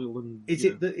local soil, and... Is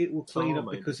it that it will clean up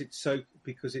maybe. because it's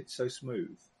so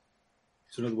smooth?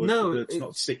 So in other words, No, the dirt's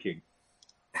not sticking?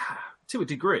 To a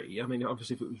degree. I mean,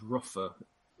 obviously, if it was rougher,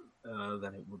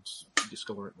 then it would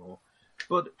discolour it more.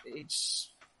 But it's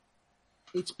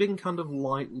been kind of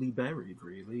lightly buried,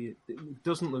 really. It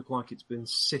doesn't look like it's been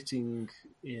sitting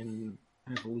in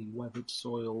heavily weathered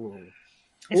soil.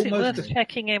 Is it worth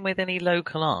checking in with any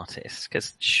local artists?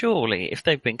 Because surely, if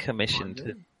they've been commissioned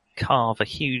to carve a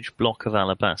huge block of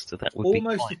alabaster, that would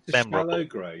almost be quite a memorable. shallow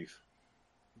grave.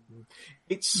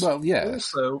 It's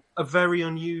yes. also a very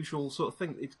unusual sort of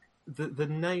thing. The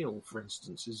nail, for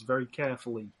instance, is very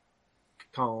carefully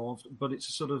carved, but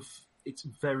it's it's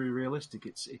very realistic.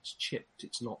 It's chipped.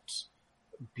 It's not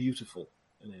beautiful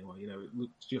in any way. It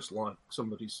looks just like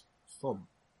somebody's thumb.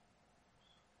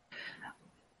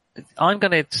 I'm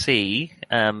going to see.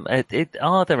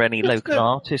 Are there any local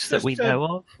artists that we know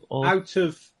of? Or... Out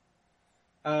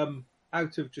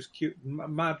of just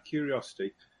mad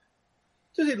curiosity,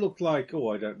 does it look like? Oh,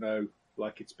 I don't know.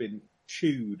 like it's been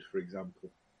chewed, for example.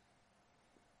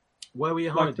 Where were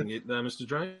you Like hiding it there, Mr.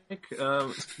 Drake?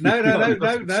 No.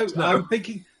 No. I'm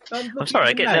thinking. I'm sorry,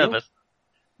 I get nervous.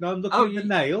 No, I'm looking at the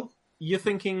nail. You're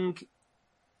thinking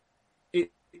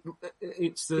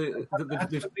it's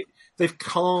they've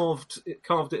carved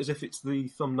it as if it's the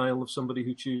thumbnail of somebody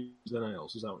who chews their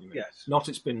nails. Is that what you mean? Yes. Not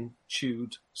it's been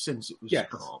chewed since it was Yes.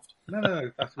 carved.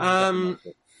 No. That's what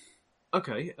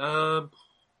Okay. I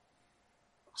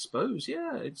suppose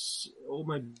it's or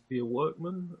maybe a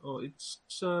workman, or it's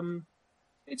a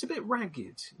bit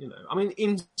ragged, you know. I mean,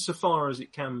 insofar as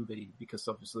it can be, because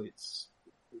obviously it's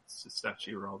a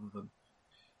statue rather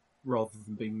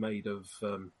than being made of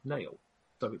nail.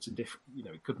 So it's a different, you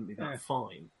know, it couldn't be that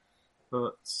fine.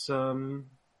 But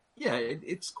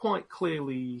it's quite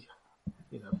clearly,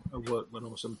 you know, a workman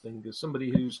or something, as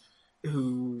somebody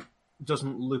who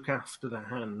doesn't look after their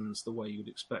hands the way you'd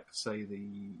expect, say,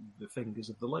 the fingers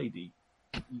of the lady.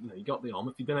 You know, you got the arm.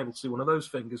 If you'd been able to see one of those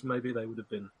fingers, maybe they would have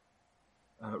been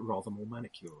rather more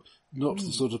manicured. Not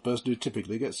the sort of person who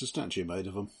typically gets a statue made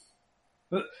of them.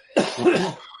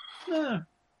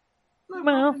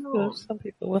 Well, some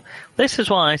people will. This is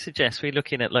why I suggest we're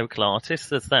looking at local artists.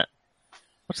 There's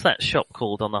what's that shop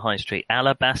called on the high street?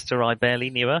 Alabaster, I barely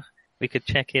knew her. We could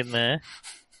check in there.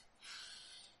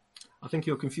 I think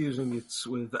you're confusing it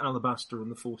with Alabaster and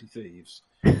the 40 Thieves.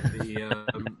 The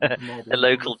A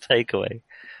local takeaway.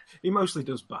 He mostly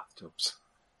does bathtubs.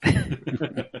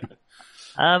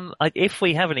 If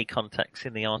we have any contacts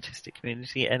in the artistic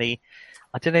community,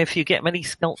 I don't know if you get many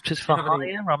sculptures for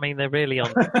hire. I mean, they're really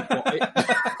on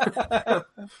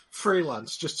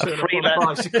freelance. Just turn up on a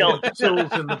bicycle,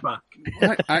 tools in the back.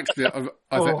 Actually,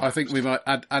 I think we might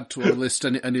add to our list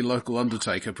any local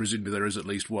undertaker. Presumably, there is at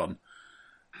least one.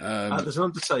 There's an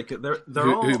undertaker. There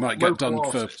who might get done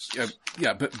artists.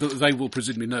 but they will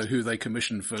presumably know who they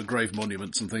commission for grave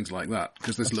monuments and things like that,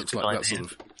 because this looks like that sort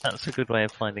of. That's a good way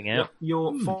of finding out.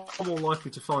 You're far more likely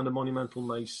to find a monumental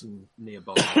mason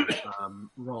nearby,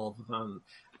 rather than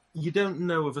you don't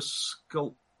know of a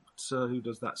sculptor who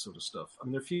does that sort of stuff. I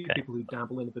mean, there are a few people who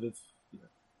dabble in a bit of, you know,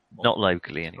 not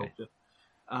locally anyway.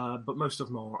 But most of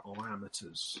them are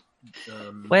amateurs.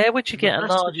 Where would you get a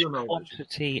large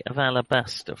quantity of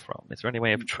alabaster from? Is there any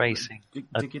way of tracing?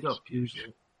 Dig it up,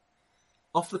 usually.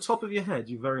 Off the top of your head,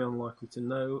 you're very unlikely to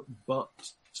know, but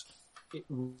it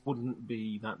wouldn't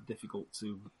be that difficult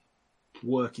to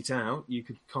work it out. You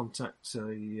could contact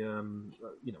an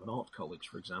art college,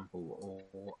 for example,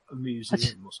 or a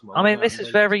museum or something. I mean, this is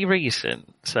very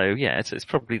recent, so yeah, it's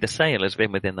probably the sale has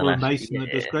been within the last year. Or a mason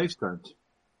that does gravestones.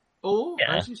 Or,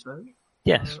 as you say,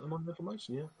 yes. A monumental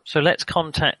mason, yeah. So let's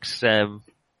contact, a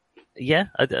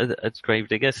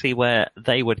gravedigger, see where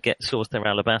they would source their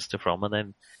alabaster from, and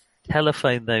then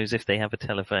telephone those if they have a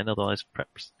telephone. Otherwise,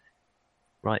 perhaps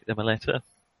write them a letter.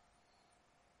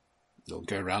 They'll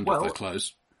go round if they're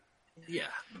close. Yeah.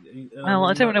 Well,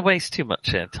 I don't want to waste too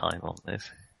much time on this.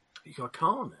 You've got a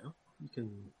car now. You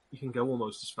can go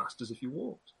almost as fast as if you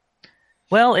walked.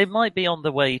 Well, it might be on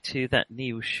the way to that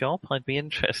new shop. I'd be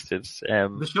interested.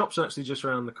 The shop's actually just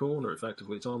around the corner,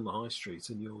 effectively. It's on the high street,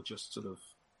 and you're just sort of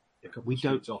a couple of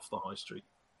streets off the high street.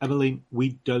 Emmeline,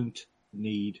 we don't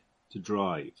need to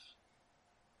drive.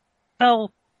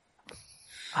 Well,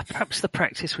 perhaps the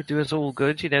practice would do us all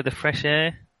good, you know, the fresh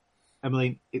air.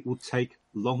 Emmeline, it will take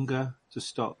longer to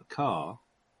start the car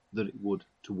than it would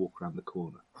to walk around the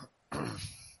corner.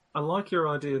 I like your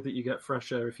idea that you get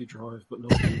fresh air if you drive, but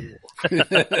not if you walk.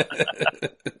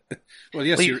 Well,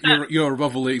 yes, you're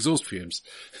above all the exhaust fumes.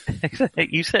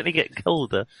 You certainly get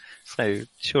colder, so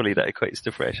surely that equates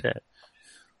to fresh air.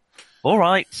 All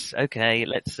right, okay,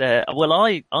 let's.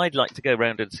 I'd like to go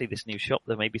around and see this new shop.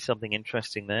 There may be something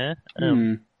interesting there.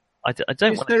 I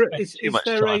don't want to spend too much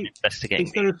time investigating.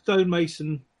 Is there a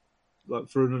stonemason, like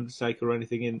for an undertaker or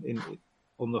anything in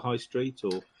on the high street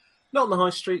or? Not on the high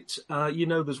street.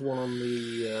 There's one on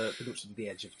the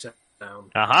edge of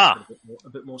town. Aha! A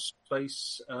bit more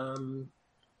space.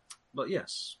 But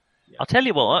yes. Yeah. I'll tell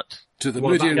you what. To the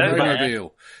Midian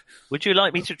Railmobile. Would you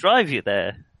like me to drive you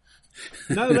there?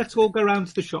 No, let's all go round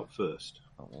to the shop first.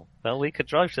 Oh, well, we could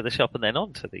drive to the shop and then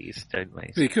on to these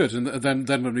stonemasons. We could, and then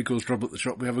when we cause trouble at the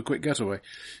shop, we have a quick getaway.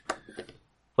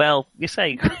 Well, you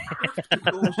say.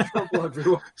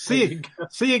 See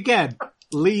again.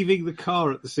 Leaving the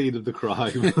car at the scene of the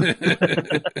crime.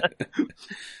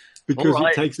 Because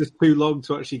it takes us too long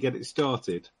to actually get it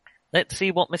started. Let's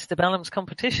see what Mr. Ballum's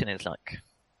competition is like.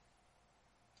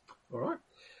 All right.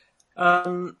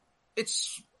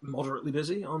 It's moderately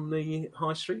busy on the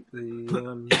high street.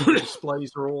 The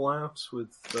displays are all out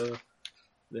with the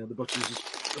butchers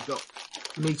have got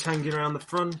meat hanging around the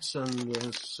front, and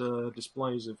there's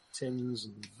displays of tins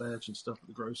and veg and stuff at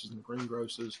the grocers and the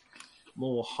greengrocers.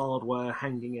 More hardware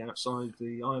hanging outside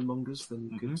the ironmongers than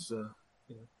you could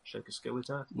shake a skillet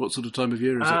at. What sort of time of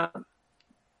year is it?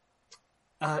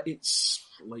 It's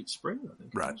late spring, I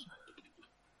think. Right.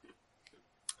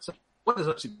 So weather's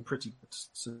actually been pretty good.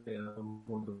 So,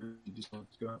 one of the reasons you decided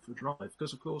to go out for a drive,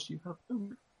 because of course you have no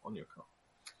roof on your car.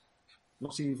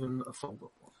 Not even a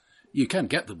fold-up one. You can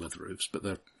get them with roofs, but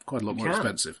they're quite a lot more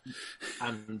expensive.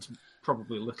 And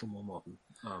probably a little more modern.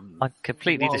 I'm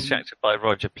completely distracted by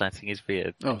Roger plaiting his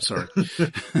beard. Oh, sorry.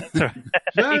 Sorry.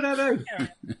 No.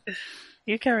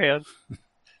 You carry on.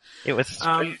 It was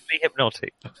strangely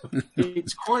hypnotic.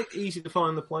 It's quite easy to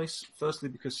find the place, firstly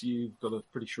because you've got a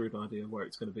pretty shrewd idea where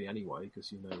it's going to be anyway,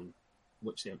 because you know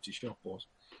which the empty shop was.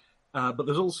 But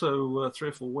there's also 3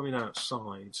 or 4 women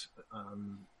outside.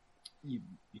 You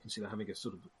can see they're having a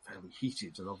sort of fairly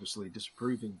heated and obviously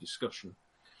disapproving discussion.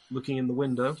 Looking in the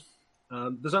window,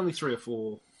 there's only 3 or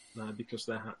 4 there because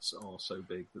their hats are so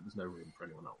big that there's no room for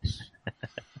anyone else.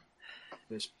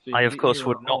 I, of course,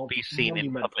 would not be seen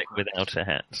in public without a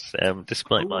hat,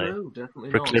 despite my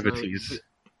proclivities.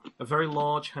 A very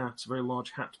large hat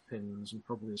pins, and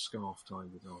probably a scarf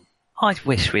tied it on. I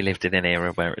wish we lived in an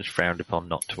era where it was frowned upon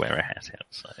not to wear a hat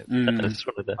outside. That's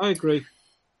I agree.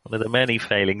 One of the many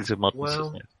failings of modern Well,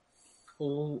 society.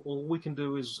 all we can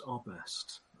do is our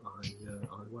best. I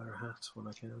wear a hat when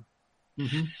I can.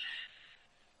 Mm-hmm.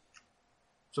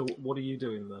 So what are you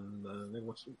doing then?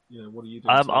 What are you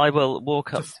doing? I will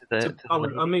walk up to the.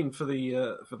 I mean, for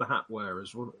the hat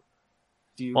wearers, what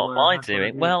am I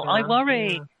doing? Well, I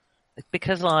worry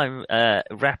because I'm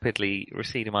rapidly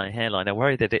receding my hairline. I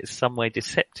worry that it's some way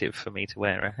deceptive for me to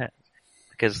wear a hat,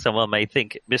 because someone may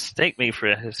mistake me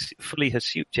for a fully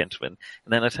hirsute gentleman,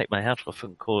 and then I take my hat off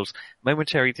and cause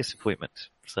momentary disappointment.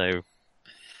 So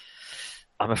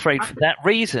I'm afraid for that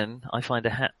reason, I find a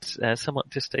hat somewhat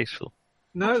distasteful.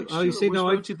 No, you see, no,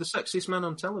 I voted the sexiest man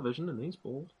on television, and he's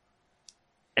bald.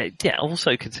 Yeah,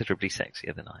 also considerably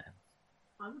sexier than I am.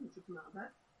 I wouldn't have come out of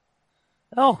that.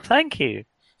 Oh, thank you.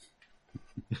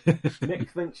 Nick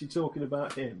thinks you're talking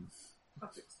about him.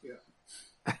 Patrick Stewart.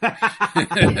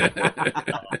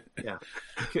 Yeah.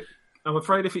 I'm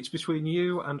afraid if it's between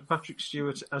you and Patrick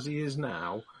Stewart as he is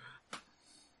now,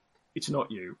 it's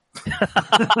not you.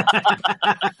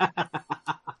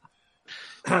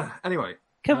 Anyway.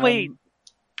 Can we...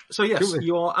 So yes,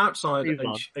 you are outside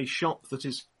a shop that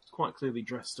is quite clearly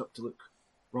dressed up to look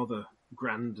rather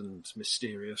grand and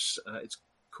mysterious. It's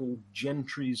called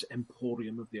Gentry's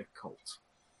Emporium of the Occult.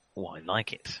 Oh, I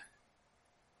like it.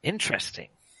 Interesting.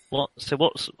 So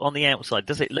what's on the outside?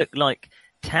 Does it look like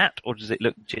tat or does it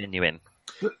look genuine?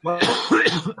 Well,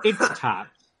 it's tat.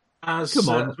 As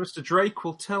Mr. Drake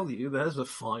will tell you, there's a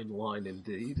fine line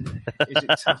indeed. Is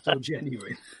it tat or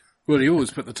genuine? Well, you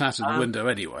always put the tat in the window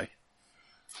anyway.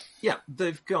 Yeah,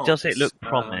 they've got... Does it look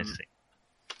promising?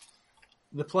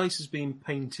 The place has been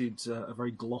painted a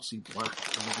very glossy black,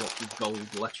 and there's lots of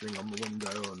gold lettering on the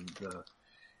window, and...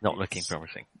 Not looking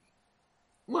promising.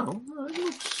 Well,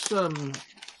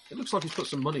 it looks like he's put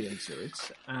some money into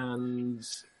it, and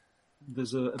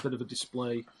there's a bit of a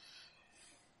display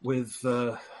with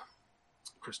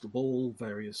crystal ball,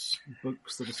 various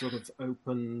books that are sort of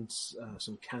opened,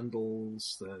 some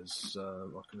candles, there's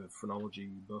like a phrenology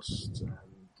bust, and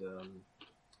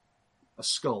a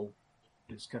skull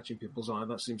is catching people's eye.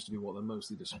 That seems to be what they're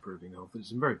mostly disapproving of.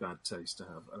 It's in very bad taste to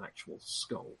have an actual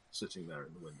skull sitting there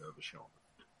in the window of a shop.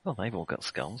 Well, they've all got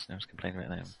skulls. No one's complaining about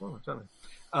them. Well, exactly.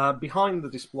 Behind the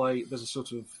display, there's a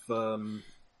sort of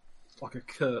like a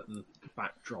curtain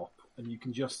backdrop, and you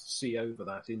can just see over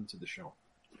that into the shop.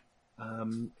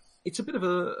 It's a bit of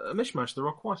a mishmash. There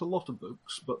are quite a lot of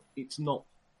books, but it's not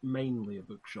mainly a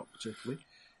bookshop particularly.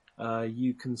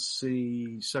 You can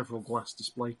see several glass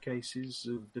display cases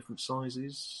of different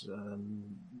sizes.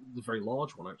 The very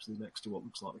large one actually next to what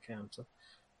looks like the counter.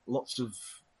 Lots of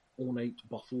ornate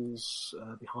bottles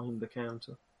behind the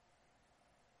counter.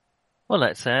 Well,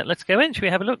 let's go in. Shall we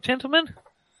have a look, gentlemen?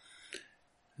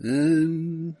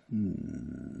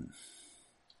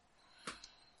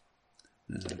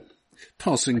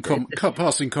 Passing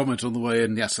comment on the way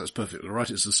in. Yes, that's perfectly right.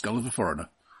 It's the skull of a foreigner.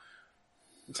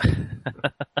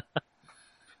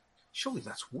 Surely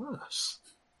that's worse.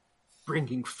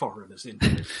 Bringing foreigners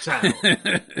into town.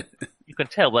 You can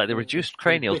tell by the reduced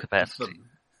cranial capacity.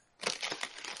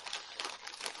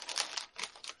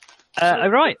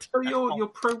 Right. So you're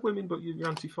pro-women, but you're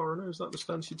anti-foreigner? Is that the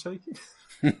stance you're taking?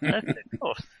 Of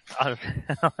course.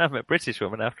 I'm a British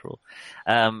woman, after all.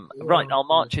 Right, I'll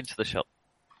march into the shop.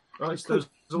 Right,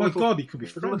 God, he could be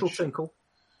there's a little tinkle.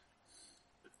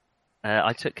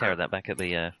 I took care of that back at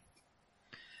the.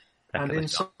 Back And at the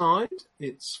shop. inside,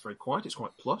 it's very quiet. It's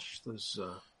quite plush. There's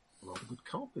a rather good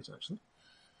carpet, actually.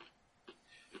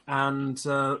 And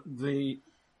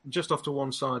just off to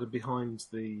one side and behind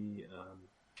the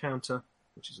counter,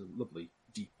 which is a lovely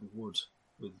deep wood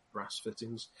with brass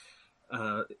fittings,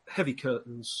 heavy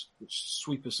curtains which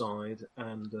sweep aside,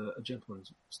 and a gentleman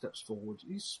steps forward.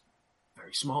 He's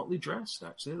very smartly dressed,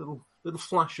 actually. A little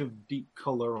flash of deep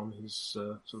colour on his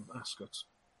sort of ascot.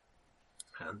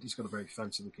 And he's got a very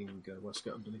fancy-looking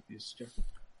waistcoat underneath his jacket.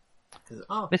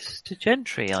 Mr.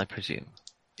 Gentry, I presume.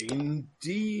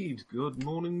 Indeed. Good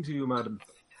morning to you, madam.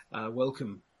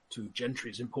 Welcome to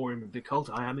Gentry's Emporium of the Occult.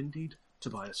 I am indeed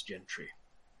Tobias Gentry.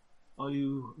 Are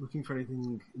you looking for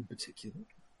anything in particular?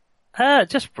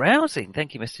 Just browsing.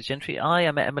 Thank you, Mr. Gentry. I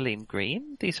am Emmeline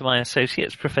Green. These are my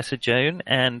associates, Professor Joan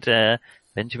and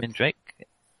Benjamin Drake.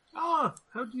 Ah,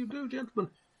 how do you do, gentlemen?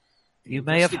 You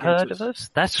may have heard of us.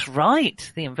 That's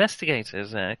right. The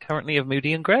investigators, currently of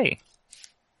Moody and Grey.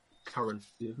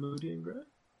 Currently of Moody and Grey?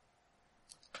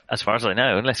 As far as I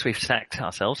know, unless we've sacked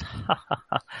ourselves.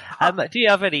 Do you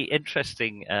have any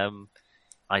interesting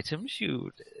items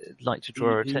you'd like to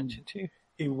draw our attention to?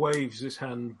 He waves his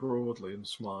hand broadly and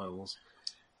smiles.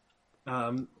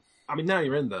 I mean, now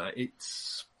you're in there,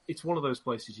 it's one of those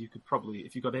places you could probably,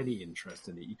 if you got any interest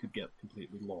in it, you could get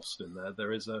completely lost in there.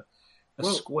 There is a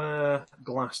square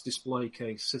glass display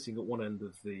case sitting at one end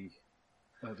of the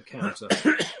counter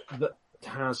that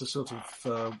has a sort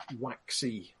of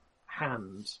waxy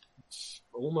hand, it's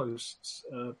almost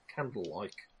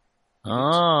candle-like.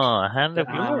 Ah, a hand of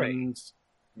glory. And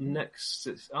next,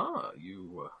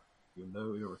 you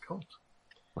know your occult.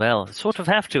 Well, sort of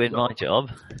have to in my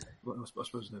job. Well, I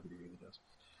suppose nobody really does.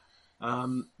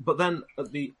 But then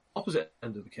at the opposite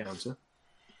end of the counter,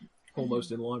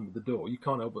 almost in line with the door, you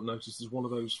can't help but notice there's one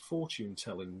of those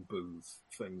fortune-telling booth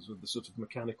things with the sort of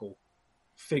mechanical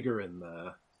figure in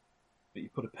there that you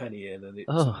put a penny in and it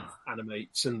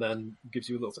animates and then gives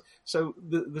you a little... So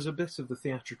there's a bit of the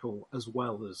theatrical as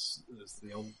well as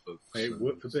the old books. It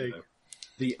worked for big.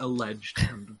 The alleged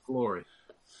Hand of Glory.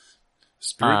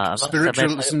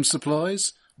 Spiritualism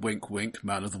supplies? Wink, wink,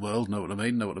 man of the world. Know what I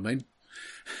mean?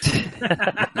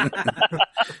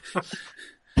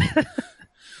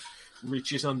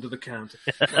 Reaches under the counter.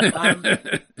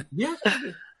 Yeah.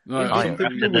 I'm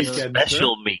under the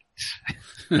special meat.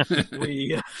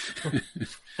 We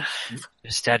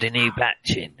just had a new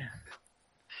batch in.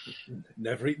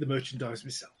 Never eat the merchandise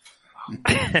myself.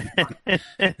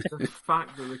 The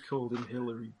fact that they called him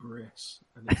Hilary Briss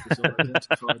and it's this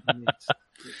unidentified meat.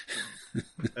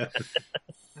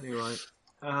 Anyway,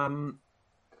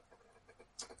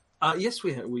 yes,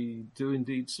 we do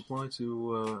indeed supply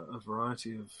to a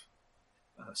variety of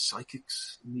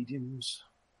psychics, mediums,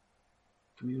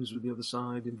 communers with the other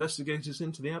side, investigators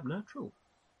into the abnatural.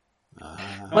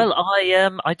 Well,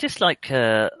 I just like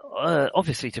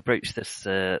obviously to broach this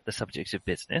the subject of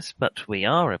business, but we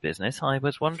are a business. I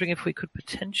was wondering if we could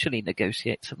potentially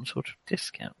negotiate some sort of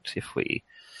discount if we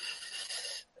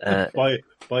buy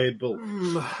in bulk.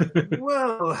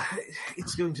 Well,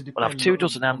 it's going to depend. We'll have 2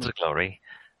 dozen hands of glory.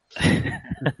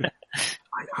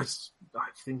 I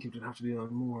think it would have to be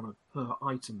more on a per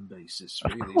item basis,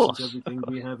 really, course. since everything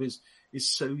we have is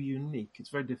so unique. It's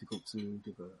very difficult to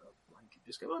give a blanket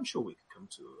discount. I'm sure we could come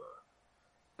to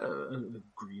an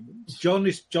agreement. John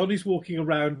is walking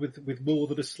around with more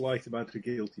than a slight amount of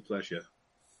guilty pleasure.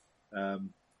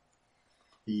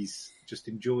 He's just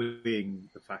enjoying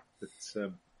the fact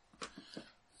that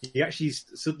he actually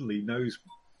suddenly knows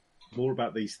more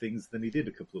about these things than he did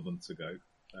a couple of months ago.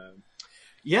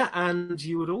 Yeah, and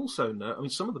you would also know, I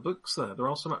mean, some of the books there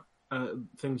are some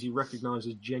things you recognise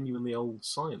as genuinely old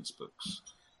science books.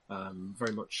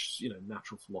 Very much,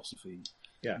 natural philosophy,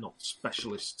 not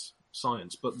specialist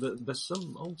science, but there's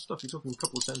some old stuff. You're talking a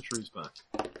couple of centuries back.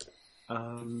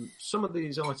 Some of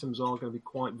these items are going to be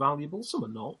quite valuable, some are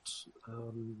not.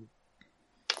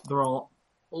 There are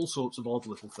all sorts of odd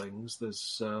little things.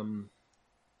 There's a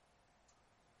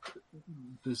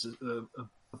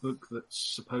book that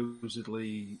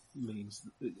supposedly means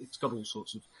that it's got all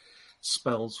sorts of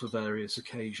spells for various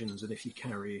occasions, and if you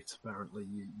carry it, apparently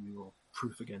you are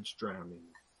proof against drowning,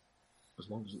 as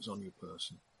long as it's on your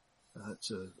person.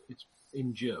 It's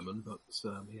in German, but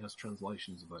he has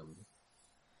translations available.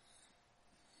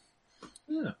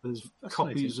 Yeah, there's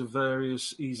copies of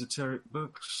various esoteric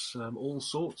books, all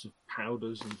sorts of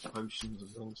powders and potions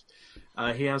and things.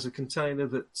 He has a container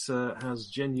that has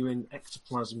genuine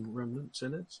ectoplasm remnants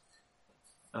in it.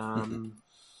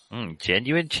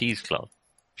 Genuine cheesecloth.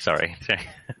 Sorry.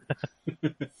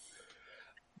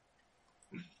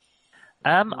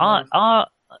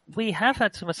 We have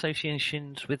had some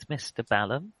associations with Mr.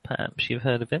 Ballum. Perhaps you've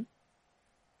heard of him.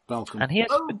 Balcom. And he has,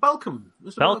 Oh, Balcom.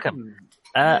 Mr. Balcom.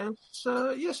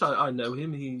 Yes, I know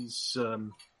him. He's.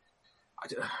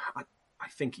 I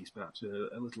think he's perhaps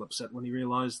a little upset when he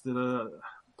realised that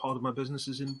part of my business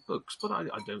is in books, but I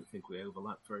don't think we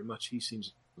overlap very much. He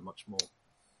seems a much more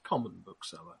common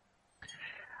bookseller.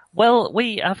 well,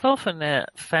 we have often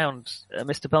found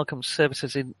Mr. Balcom's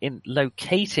services in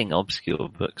locating obscure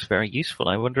books very useful.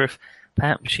 I wonder if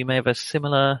perhaps you may have a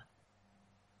similar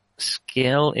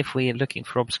skill if we are looking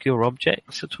for obscure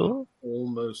objects at all.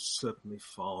 Almost certainly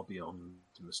far beyond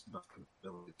Mr. Balcom's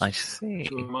abilities. I see.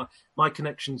 Sure, my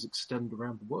connections extend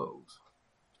around the world,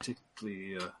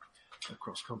 particularly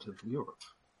across continental Europe.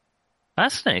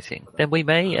 Fascinating. Then we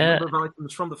may... A number of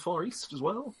items from the Far East as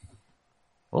well.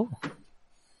 Oh,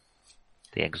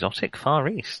 the exotic Far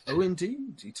East. Oh,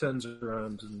 indeed. He turns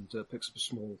around and picks up a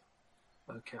small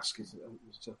casket.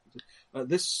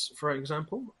 This, for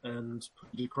example, and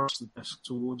put it across the desk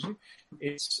towards you.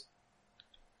 It's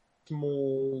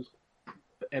small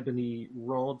ebony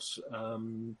rod,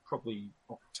 probably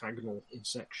octagonal in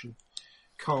section,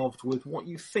 carved with what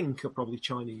you think are probably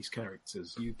Chinese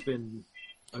characters. You've been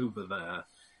over there,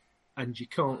 and you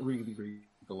can't really read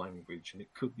the language, and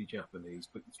it could be Japanese,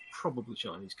 but it's probably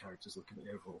Chinese characters looking at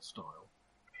the overall style.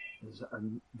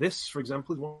 And this, for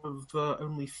example, is one of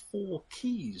only 4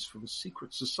 keys for the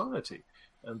secret society,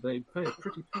 and they pay a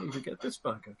pretty penny to get this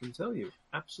back, I can tell you.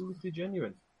 Absolutely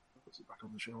genuine. Puts it back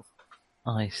on the shelf.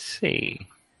 I see.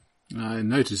 I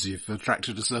notice you've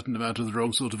attracted a certain amount of the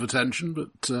wrong sort of attention,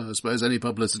 but I suppose any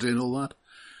publicity and all that.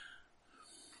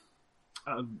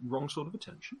 Wrong sort of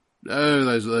attention. Oh,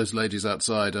 those ladies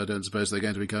outside, I don't suppose they're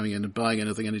going to be coming in and buying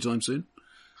anything anytime soon.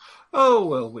 Oh,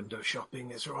 well, window shopping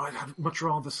is all right. I'd much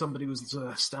rather somebody was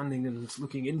standing and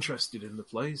looking interested in the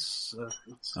place.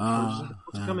 It's to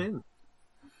come in.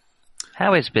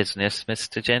 How is business,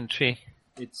 Mr. Gentry?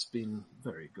 It's been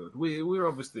very good. We're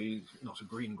obviously not a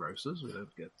greengrocers. We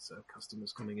don't get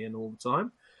customers coming in all the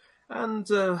time. And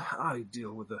I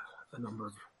deal with a number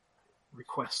of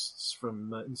requests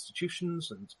from institutions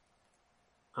and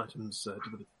items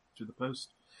delivered through the post.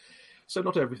 So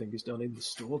not everything is done in the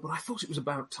store, but I thought it was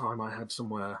about time I had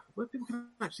somewhere where people can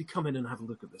actually come in and have a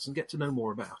look at this and get to know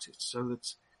more about it, so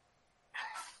that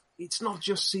it's not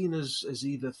just seen as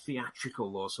either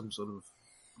theatrical or some sort of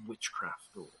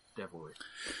witchcraft or devilry.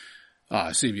 I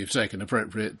assume you've taken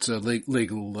appropriate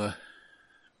legal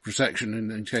protection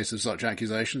in case of such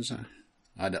accusations.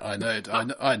 I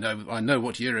know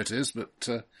what year it is, but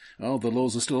the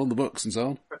laws are still on the books and so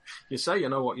on. You say you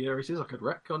know what year it is. I could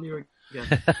wreck on you again.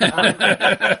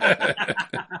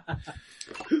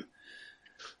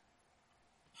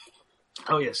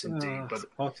 Oh yes, indeed. But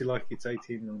party like it's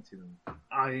 1899.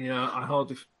 I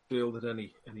hardly feel that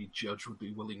any judge would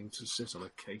be willing to sit on a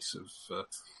case of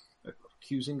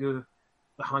accusing a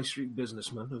high street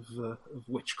businessman of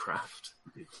witchcraft.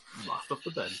 He'd laugh off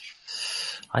the bench.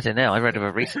 I don't know. I read of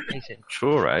a recent case in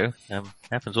Truro.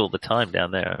 Happens all the time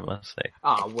down there, I must say.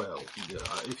 Well,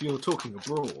 if you're talking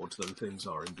abroad, then things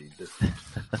are indeed different.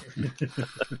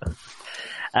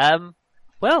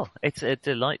 Well, it's a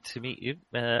delight to meet you.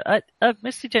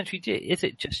 Mr. Gentry, is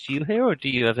it just you here, or do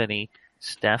you have any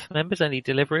staff members, any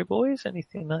delivery boys,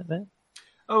 anything like that?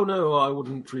 Oh, no, I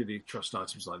wouldn't really trust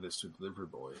items like this to a delivery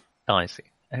boy. Oh, I see.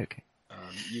 Okay.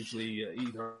 Usually,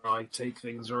 either I take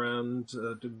things around,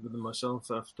 do them myself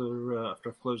after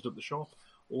I've closed up the shop,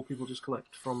 or people just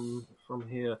collect from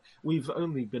here. We've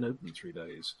only been open 3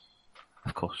 days.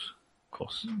 Of course.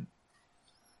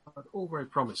 But all very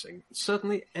promising.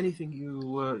 Certainly, anything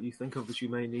you think of that you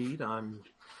may need, I'm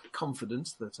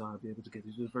confident that I'll be able to get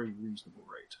it at a very reasonable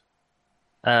rate.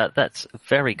 That's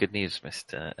very good news,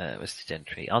 Mr.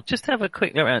 Gentry. I'll just have a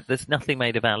quick look around. There's nothing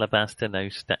made of alabaster, no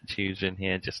statues in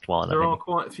here, just while there are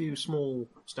quite a few small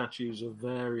statues of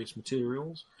various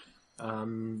materials.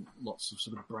 Lots of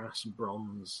sort of brass and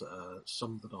bronze,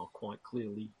 some that are quite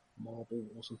clearly marble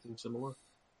or something similar.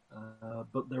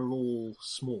 But they're all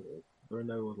small. There are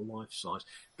no other life-size.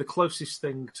 The closest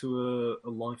thing to a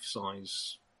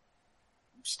life-size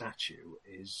statue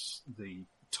is the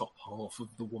top half of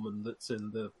the woman that's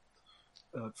in the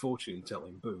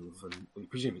fortune-telling booth, and we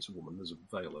presume it's a woman. There's a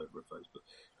veil over her face, but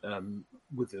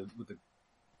with a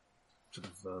sort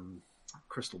of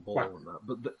crystal ball and that.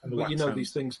 But you know, hands.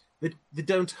 These things they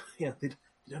don't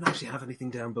actually have anything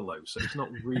down below, so it's not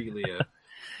really a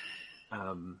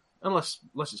unless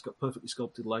it's got perfectly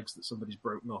sculpted legs that somebody's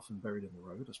broken off and buried in the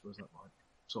road. I suppose that might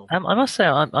solve. I must say,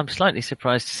 I'm slightly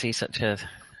surprised to see such a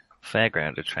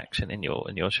fairground attraction in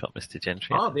your shop, Mr.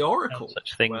 Gentry. Ah, the Oracle.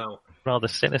 Such thing, Well, rather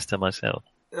sinister myself.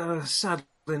 sadly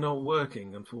not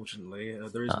working, unfortunately.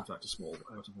 There is, in fact, a small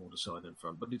out-of-order sign in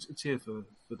front, but it's here for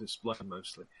display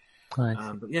mostly.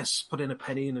 But yes, put in a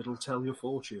penny and it'll tell your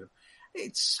fortune.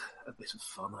 It's a bit of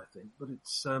fun, I think, but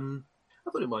it's I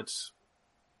thought it might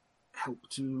help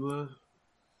to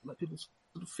let people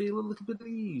sort of feel a little bit at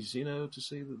ease, to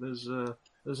see that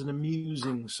there's an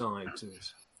amusing side to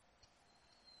it.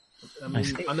 I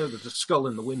mean, I know there's a skull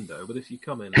in the window, but if you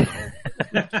come in and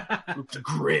all looked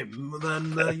grim,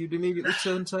 then you'd immediately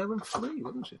turn tail and flee,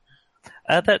 wouldn't you?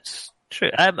 That's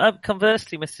true.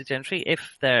 Conversely, Mr. Gentry,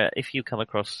 if you come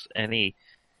across any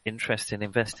interest in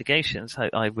investigations,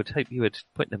 I would hope you would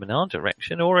point them in our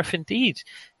direction, or if indeed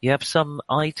you have some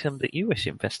item that you wish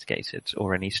investigated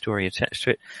or any story attached to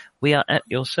it, we are at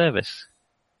your service.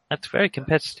 At very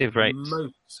competitive rates.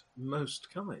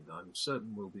 Most kind. I'm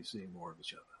certain we'll be seeing more of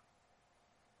each other.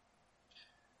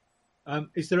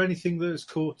 Is there anything that has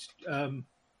caught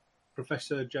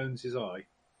Professor Jones's eye?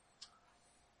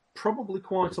 Probably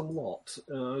quite a lot.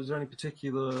 Is there any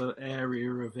particular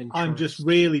area of interest? I'm just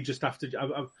really after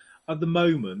at the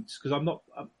moment, because I'm not.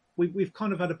 We've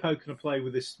kind of had a poke and a play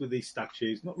with these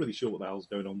statues. Not really sure what the hell's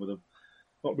going on with them.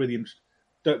 Not really.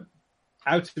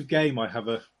 Out of game, I have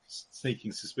a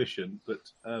sneaking suspicion, but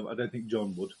I don't think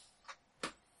John would.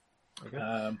 Okay.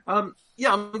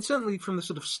 Yeah, I mean, certainly from the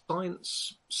sort of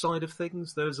science side of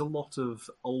things, there's a lot of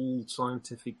old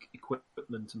scientific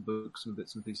equipment and books and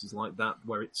bits and pieces like that,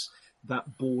 where it's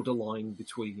that borderline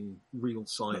between real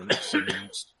science and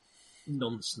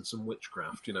nonsense and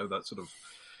witchcraft. That sort of,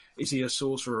 is he a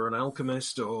sorcerer or an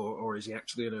alchemist, or is he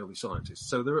actually an early scientist?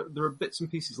 So there are bits and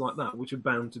pieces like that which are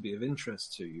bound to be of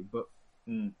interest to you, but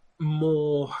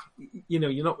more,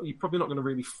 you're probably not going to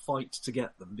really fight to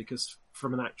get them, because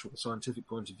from an actual scientific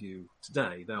point of view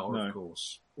today, they are of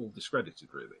course all discredited,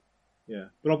 really. Yeah,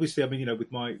 but obviously, I mean,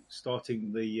 with my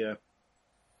starting the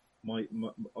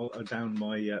down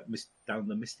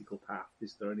the mystical path,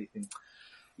 is there anything?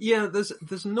 Yeah,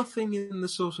 there's nothing in the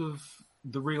sort of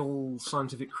the real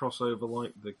scientific crossover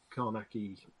like the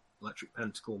Karnaki electric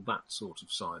pentacle, that sort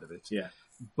of side of it. Yeah,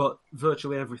 but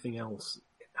virtually everything else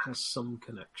has some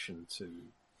connection to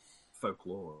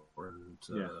folklore and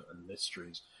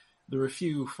mysteries. There are a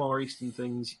few Far Eastern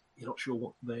things, you're not sure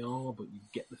what they are, but you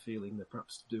get the feeling they're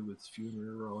perhaps to do with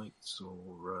funerary rites,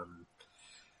 or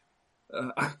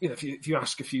if you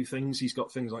ask a few things, he's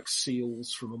got things like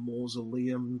seals from a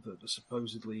mausoleum that are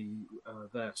supposedly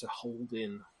there to hold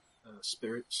in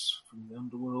spirits from the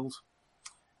underworld.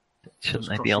 Shouldn't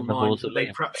they be on the mausoleum?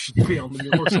 They perhaps should be on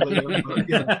the mausoleum. But,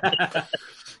 yeah.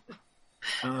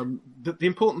 The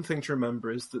important thing to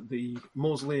remember is that the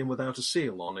mausoleum without a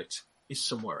seal on it is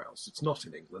somewhere else. It's not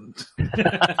in England.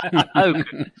 Oh,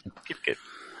 good.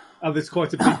 And there's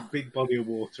quite a big body of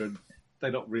water, and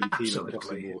they're not really keen on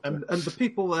crossing water. And the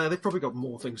people there, they've probably got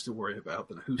more things to worry about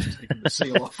than who's taking the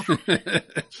seal off.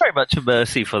 Very much a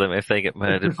mercy for them if they get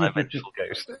murdered by a vengeful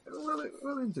ghost.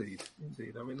 Well, indeed.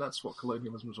 I mean, that's what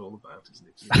colonialism was all about, isn't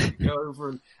it? You go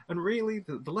over and really,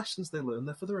 the lessons they learn,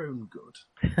 they're for their own good.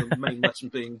 The main lesson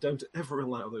being, don't ever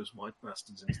allow those white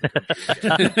bastards into the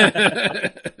country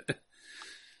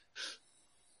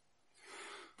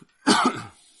again.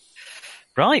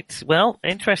 Right, well,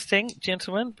 interesting,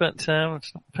 gentlemen, but it's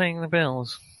not paying the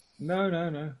bills.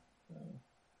 No.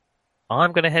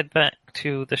 I'm going to head back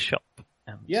to the shop.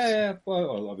 Yeah.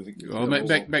 Well, I think. Well,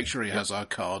 make sure he has our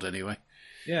card anyway.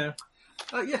 Yeah.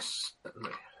 Yes,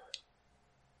 certainly.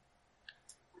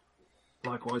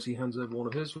 Likewise, he hands over one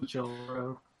of his, which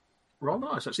are rather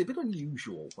nice. Actually, a bit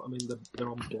unusual. I mean, they're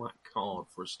on black card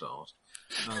for a start,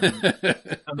 and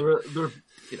they're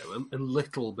a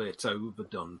little bit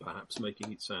overdone, perhaps,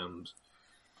 making it sound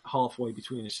halfway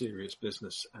between a serious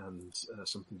business and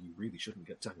something you really shouldn't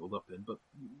get tangled up in. But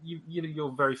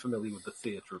you're very familiar with the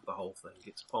theatre of the whole thing.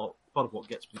 It's part of what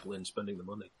gets people in spending the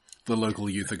money. The local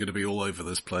youth are going to be all over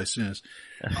this place, yes.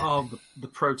 Oh, the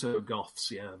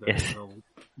proto-goths, yeah.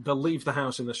 They'll leave the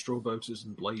house in their straw boaters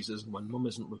and blazers, and when Mum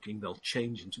isn't looking, they'll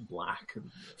change into black.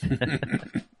 And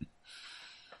a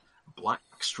black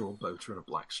straw boater and a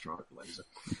black striped blazer.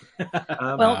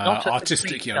 Not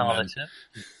artistic young man.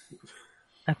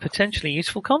 A potentially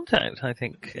useful contact, I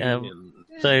think.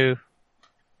 So,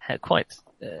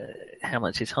 how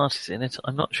much his heart is in it,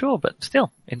 I'm not sure, but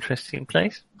still, interesting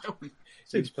place.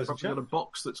 He's probably got a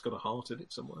box that's got a heart in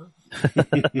it somewhere.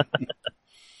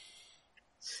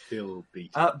 Still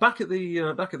beat. Back at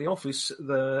the office,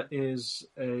 there is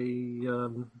a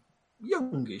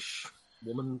youngish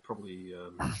woman, probably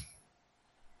in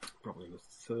the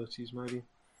 30s, maybe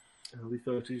early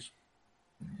 30s.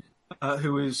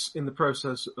 who is in the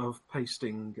process of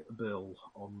pasting a bill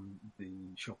on the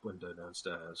shop window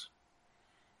downstairs.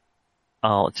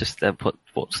 I'll just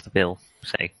what's the bill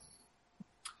say?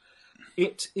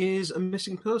 It is a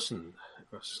missing person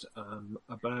request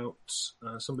about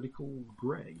somebody called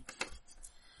Gray.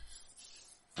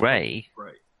 Gray?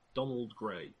 Gray. Donald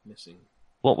Gray, missing.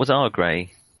 What was our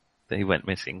Gray that he went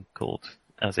missing called?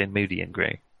 As in Moody and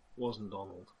Gray? Wasn't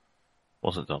Donald.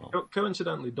 Wasn't Donald.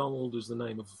 Coincidentally, Donald is the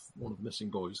name of one of the missing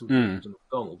boys who lives in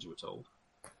McDonald's, we're told.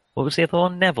 What was the other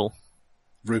one? Neville?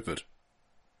 Rupert.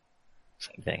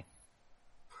 Same thing.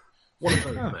 One of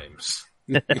those names.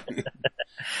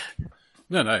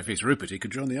 No, if he's Rupert, he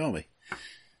could join the army.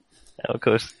 Oh, of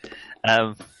course.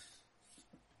 And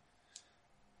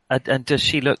does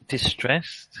she look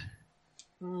distressed?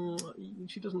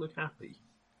 She doesn't look happy.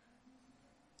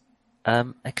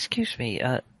 Excuse me,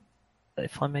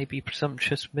 if I may be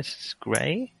presumptuous, Mrs.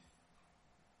 Gray?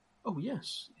 Oh,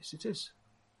 yes, it is.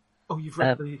 Oh, you've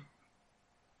read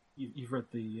you've read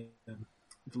the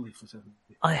leaflet, haven't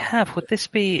you? I have. Would this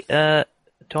be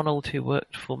Donald who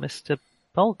worked for Mr.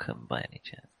 Balcom by any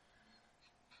chance?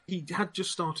 He had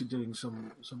just started doing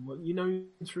some work. You know him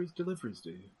through the deliveries, do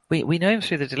you? We know him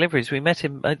through the deliveries. We met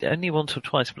him only once or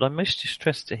twice, but I'm most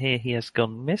distressed to hear he has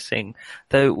gone missing,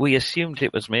 though we assumed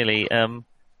it was merely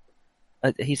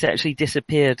he's actually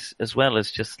disappeared as well as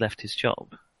just left his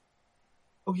job.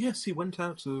 Oh, yes, he went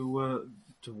out to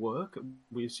work.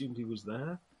 We assumed he was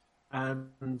there.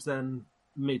 And then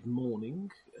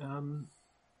mid-morning, Mr.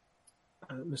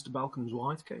 Balcom's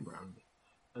wife came round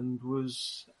and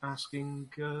was asking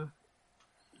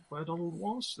where Donald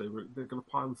was. They've got a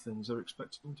pile of things they're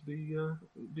expecting to be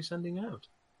sending out.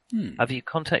 Have you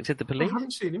contacted the police? I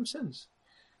haven't seen him since.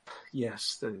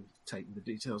 Yes, they've taken the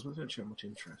details, but they don't show much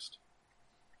interest.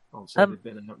 I'll say they've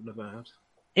been out and about.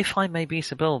 If I may be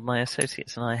so bold, my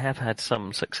associates and I have had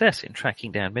some success in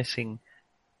tracking down missing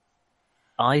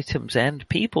items and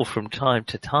people from time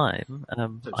to time.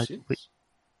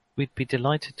 We'd be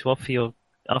delighted to offer you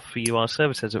our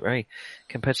services at very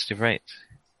competitive rates.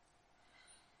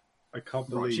 I can't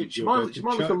believe she might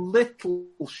look a little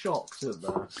shocked at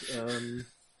that.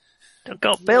 I've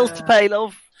got bills to pay,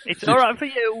 love. It's all right for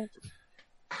you.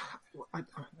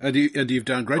 And you've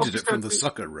downgraded it from the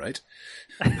sucker rate.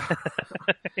 I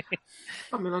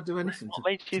mean, I'd do anything What to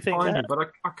made you think find that? him,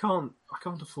 but I can't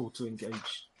afford to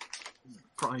engage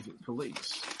private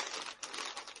police.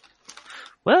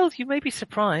 Well, you may be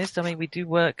surprised. I mean, we do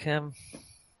work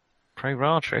pro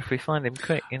rata if we find him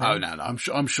quick. You know? Oh no,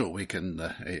 I'm sure we can.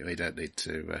 We don't need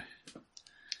to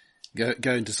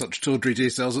go into such tawdry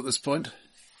details at this point.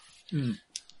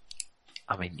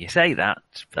 I mean, you say that,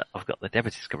 but I've got the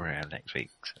debitors coming around next week.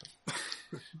 So.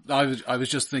 I was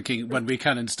just thinking, when we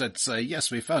can instead say,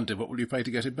 yes, we found him, what will you pay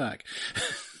to get him back?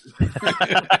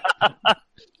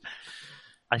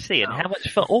 I see, and how much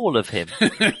for all of him?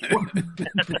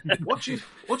 What you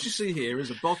see here is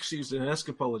a box used in an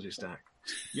escapologist act.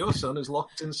 Your son is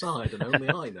locked inside, and only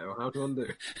I know how to undo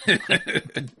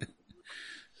it.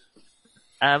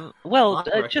 Well, I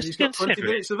reckon just he's got 20 consider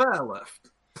it. minutes of air left.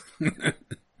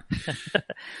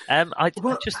 I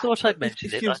just thought I'd mention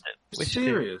if it. you're I don't wish to-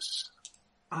 serious,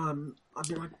 I mean,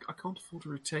 I can't afford a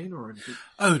retainer or anything.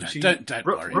 Oh no, She don't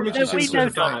worry. rummages No, we into know,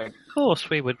 the Don. bag. Of course,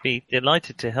 we would be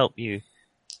delighted to help you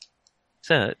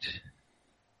search.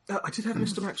 I did have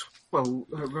Mr. Maxwell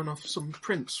run off some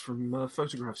prints from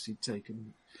photographs he'd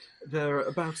taken. They're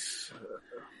about,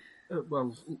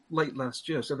 late last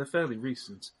year, so they're fairly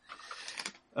recent.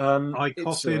 I It's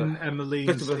cough in bit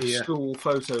Emmeline's of a ear. school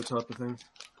photo type of thing.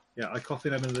 Yeah, I cough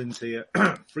in Emmeline's ear.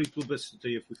 Free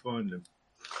publicity if we find him.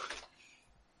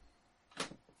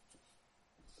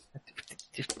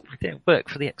 Just we don't work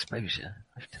for the exposure.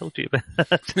 I've told you about.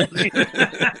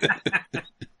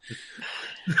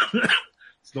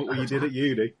 It's not what you did at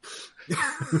uni.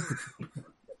 I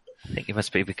think you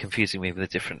must be confusing me with a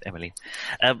different Emily.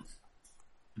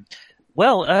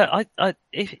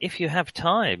 If you have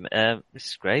time,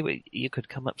 Mrs. Gray, you could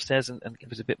come upstairs and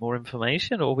give us a bit more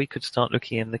information, or we could start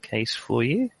looking in the case for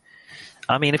you.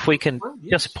 I mean, if we can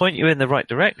just point you in the right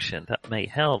direction, that may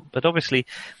help. But obviously,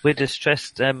 we're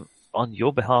distressed on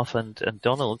your behalf and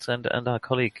Donald's, and our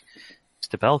colleague,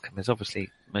 Mr. Balcom, is obviously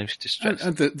most distressed.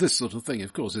 And this sort of thing,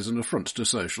 of course, is an affront to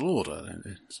social order.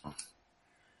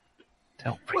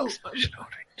 Don't bring Well, social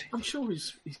order into I'm sure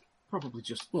he's probably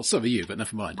just Well, so are you, but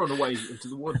never mind. run away into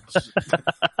the woods.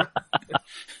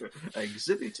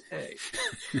 Exhibit A.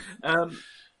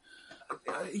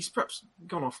 He's perhaps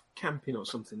gone off camping or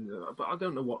something, but I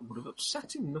don't know what would have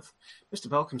upset him. Mr.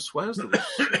 Balcom swears there was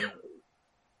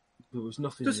There was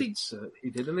nothing Does he- that he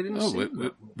did, and they didn't Oh, see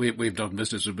him. we've done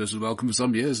business with Mrs. Welcome for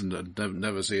some years and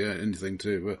never see anything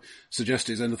to suggest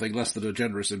he's anything less than a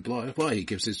generous employer. Why, he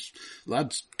gives his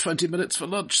lads 20 minutes for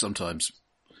lunch sometimes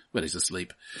when he's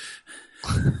asleep.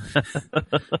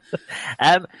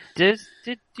 Do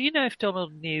you know if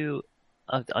Donald knew?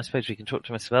 I suppose we can talk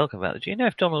to Mr. Welcome about it. Do you know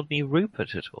if Donald knew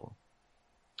Rupert at all?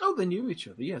 Oh, they knew each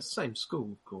other. Yes, same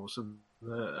school, of course, and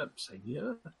same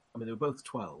year. I mean, they were both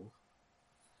 12.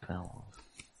 Well,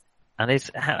 and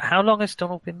how long has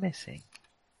Donald been missing?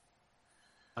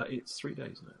 It's 3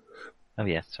 days now. Oh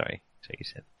yeah, sorry. So you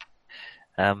said.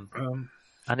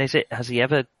 And has he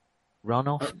ever run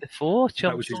off before?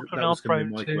 That was Children going are to be prone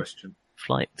my to question.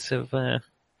 flights of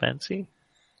fancy.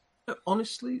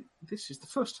 Honestly, this is the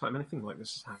first time anything like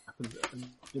this has happened, and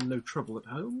been no trouble at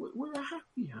home. We're a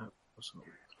happy household.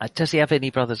 Does he have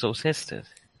any brothers or sisters?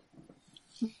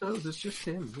 No, there's just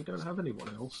him. We don't have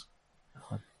anyone else.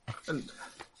 And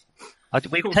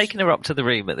We've course. taken her up to the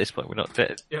room at this point. We're not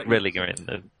Yeah, grilling her in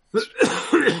the...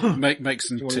 Make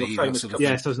some one of the tea, that famous sort of Yeah,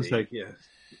 thing. so I was going to say, yeah.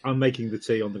 I'm making the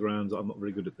tea on the grounds. I'm not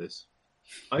very good at this.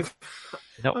 Not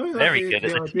I mean, very the good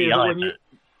at the idea tea that either.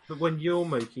 but when you're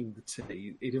making the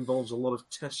tea, it involves a lot of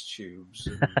test tubes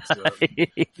and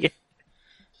Yeah.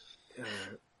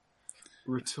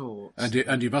 retorts.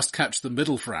 And you must catch the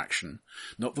middle fraction,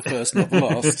 not the first, not the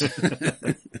last.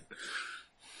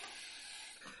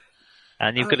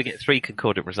 And you've got to get 3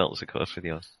 concordant results, of course, with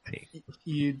your tea.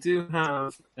 You do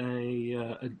have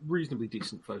a reasonably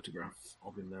decent photograph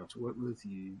of him now to work with.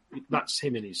 That's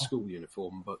him in his school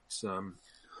uniform, but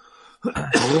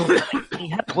He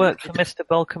hadn't worked for Mr.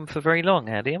 Bolcom for very long,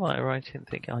 had he? Am I right in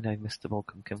thinking? I know Mr.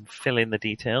 Bolcom can fill in the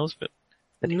details, but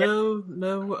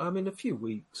no, I mean a few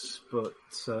weeks, but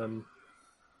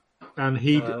And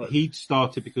he'd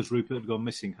started because Rupert had gone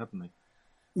missing, hadn't he?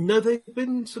 no, they've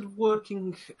been sort of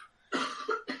working,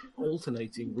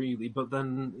 alternating really, but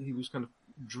then he was kind of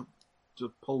sort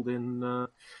of pulled in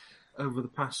over the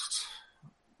past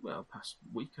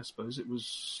week, I suppose. It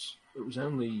was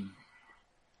only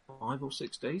 5 or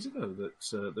 6 days ago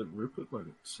that Rupert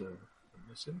went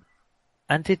missing.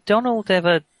 And did Donald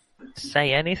ever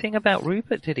say anything about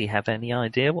Rupert? Did he have any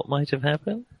idea what might have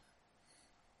happened?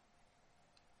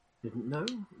 Didn't know.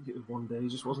 One day he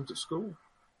just wasn't at school.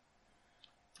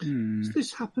 Has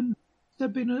this happened? Has there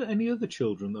been any other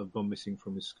children that have gone missing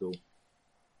from his school?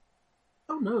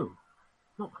 Oh no,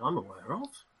 not that I'm aware of.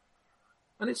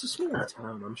 And it's a small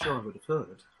town. I'm sure I would have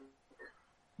heard.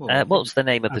 What's the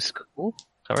name of the school?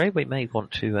 Sorry, we may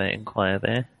want to inquire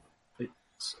there.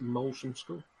 It's Molsham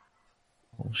School.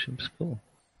 Molsham School.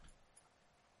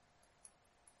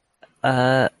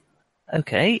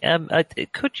 Okay.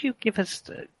 Could you give us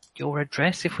your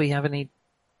address if we have any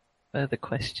further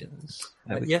questions?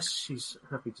 Yes, she's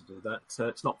happy to do that.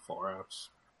 It's not far out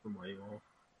from where you are.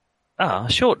 A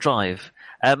short drive.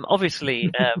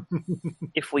 Obviously,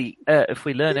 if we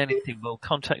learn anything, we'll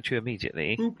contact you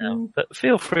immediately. But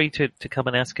feel free to come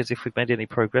and ask us if we've made any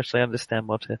progress. I understand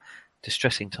what a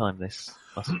distressing time this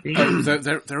must be.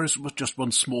 There is just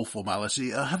one small formality.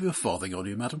 Have you a farthing on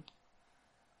you, madam?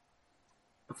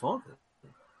 A father?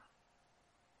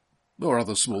 Or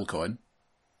other small coin?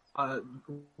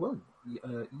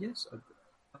 Yes.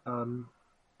 I have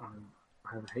a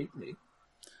halfpenny.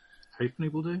 Halfpenny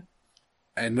will do.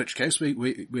 In which case,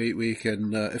 we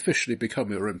can officially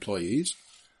become your employees.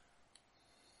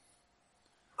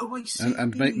 Oh, I see.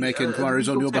 And make inquiries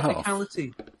on your behalf.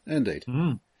 Technicality. Indeed.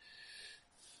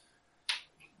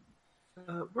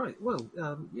 Right. Well,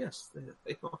 yes,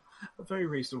 they are a very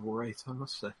reasonable rate, I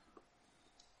must say.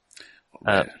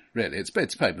 Really, it's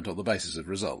payment on the basis of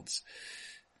results.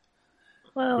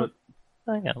 Well,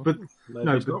 hang on. But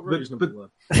Nobody's got reasonable.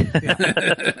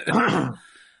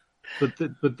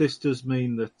 But this does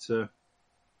mean that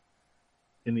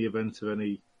in the event of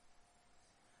any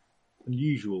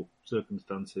unusual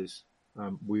circumstances,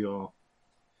 we are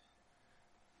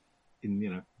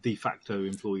in de facto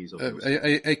employees of yours.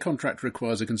 A contract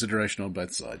requires a consideration on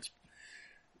both sides.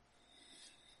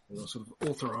 We are sort of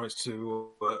authorised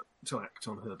to act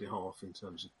on her behalf in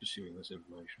terms of pursuing this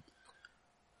information.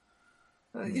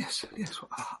 Yes.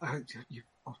 I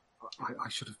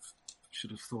should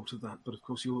have thought of that, but of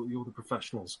course you're the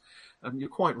professionals, and you're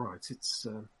quite right. It's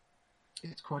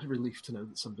quite a relief to know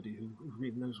that somebody who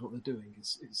really knows what they're doing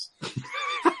is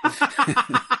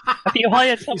Have you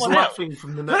hired someone else? laughing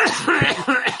from the next.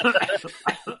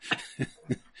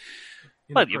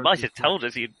 Well, you might have told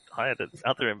us you'd hired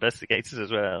other investigators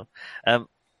as well.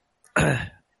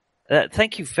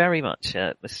 Thank you very much,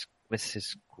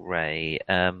 Mrs. Gray.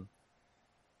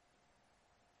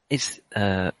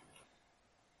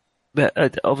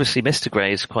 But obviously Mr.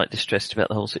 Grey is quite distressed about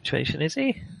the whole situation, is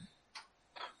he?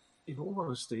 In all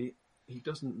honesty, he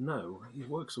doesn't know. He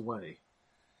works away.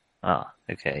 Ah,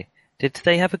 okay. Did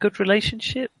they have a good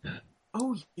relationship?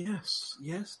 Oh, yes.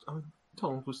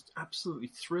 Donald was absolutely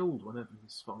thrilled whenever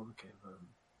his father came home.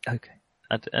 Okay.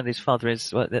 And his father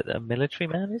is a military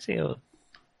man, is he? Or?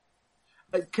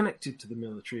 Connected to the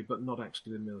military, but not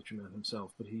actually a military man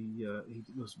himself. But he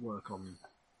does work on,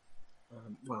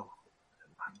 well, I don't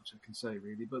know how much I can say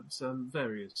really, but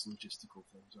various logistical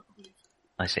things, I believe.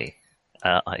 I see.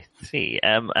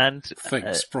 And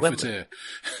Thanks, profiteer.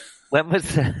 when was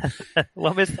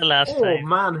the last Or time?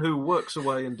 man who works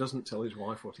away and doesn't tell his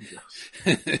wife what he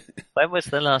does. When was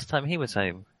the last time he was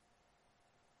home?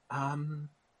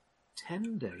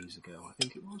 10 days ago, I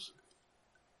think it was.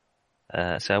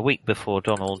 So a week before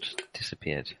Donald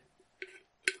disappeared.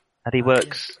 And he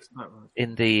works Yes, that's about right.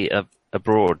 in the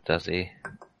abroad, does he?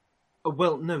 Oh,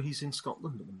 well, no, he's in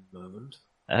Scotland at the moment.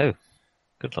 Oh,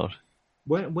 good lord.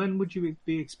 When would you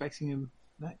be expecting him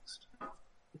next?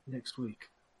 Next week.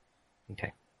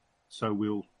 Okay. So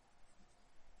we'll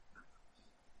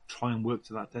try and work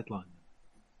to that deadline.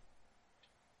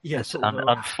 Yes, That's an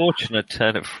unfortunate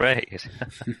turn of phrase.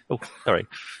 Oh, sorry.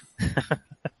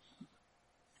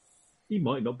 He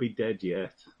might not be dead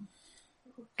yet.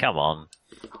 Come on.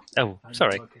 Oh,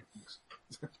 sorry. Okay, thanks.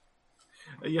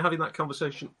 Are you having that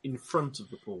conversation in front of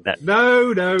the pool? No.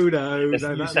 Yes,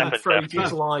 No, you that- said that- Afraid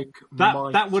he's like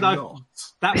that would not.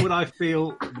 that would I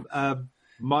feel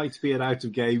might be an out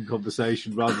of game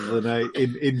conversation rather than a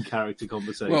in character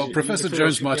conversation. Well, Professor Phil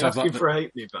Jones should might be have asking that. for a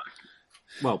halfpenny back.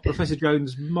 Well, Professor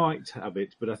Jones might have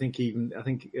it, but I think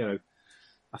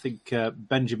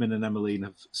Benjamin and Emmeline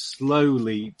have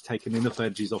slowly taken enough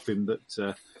edges off him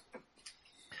that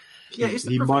Yeah, is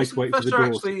the he might professor, wait for the professor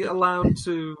door. actually allowed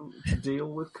to deal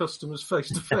with customers face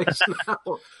to face now,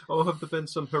 or have there been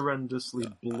some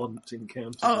horrendously blunt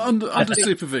encounters? Under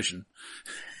supervision.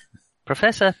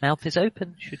 Professor, mouth is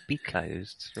open, should be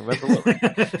closed. Remember what?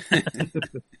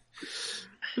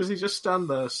 Does he just stand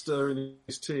there stirring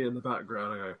his tea in the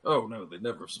background and go, "Oh no, they'd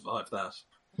never have survived that."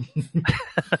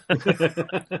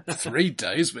 3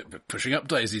 days, but pushing up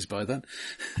daisies by then.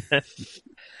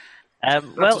 That's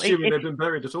Well, assuming if- they've been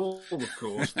buried at all, of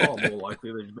course. Far more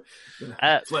likely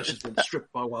their flesh has been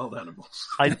stripped by wild animals.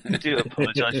 I do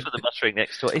apologise for the muttering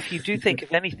next door. If you do think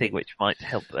of anything which might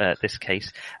help this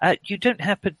case, you don't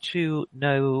happen to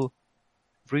know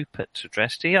Rupert's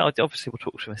address, do you? Obviously, we'll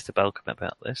talk to Mr. Balcom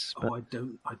about this. But Oh,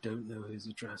 I don't know his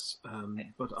address,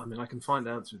 but I mean, I can find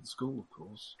out through the school, of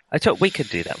course. I thought we could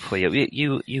do that for you.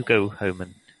 You go home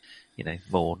and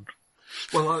mourn.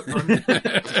 Well,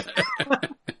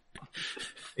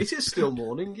 it is still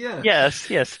morning, yeah.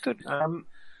 Yes, good. Well,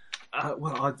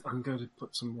 I'm going to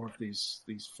put some more of these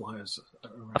flyers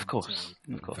around. Of course.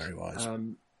 Very wise.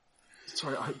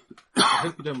 Sorry, I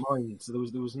hope you don't mind. So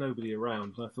there was nobody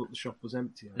around, and I thought the shop was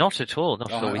empty. Not at all.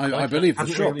 Not at all. I believe the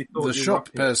Hadn't shop, really thought the you shop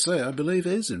were up per se, I believe,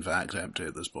 is in fact empty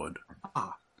at this point.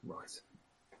 Ah, right.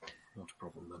 Not a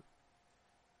problem then.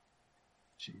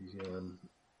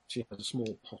 She has a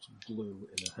small pot of glue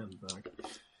in her handbag.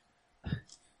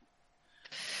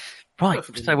 Right,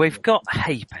 Perfectly so we've normal. got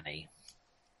Halfpenny.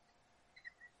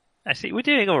 Actually, we're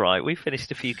doing all right. We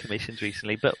finished a few commissions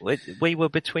recently, but we were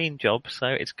between jobs, so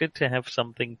it's good to have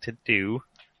something to do.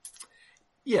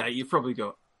 Yeah, you've probably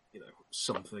got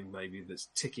something maybe that's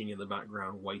ticking in the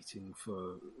background, waiting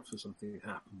for something to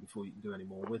happen before you can do any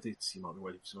more with it. You might be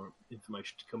waiting for some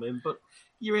information to come in, but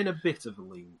you're in a bit of a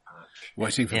lean patch.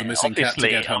 Waiting for Yeah, the missing cat to obviously,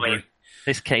 get hungry. I mean,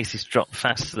 this case is dropped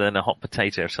faster than a hot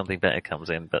potato if something better comes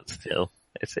in, but still,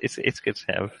 it's good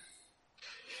to have.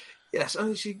 Yes, I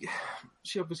mean, she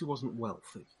obviously wasn't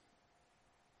wealthy.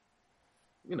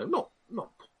 Not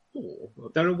poor,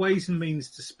 but There are ways and means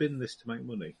to spin this to make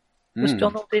money. Was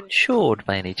Donald insured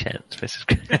by any chance, Mrs.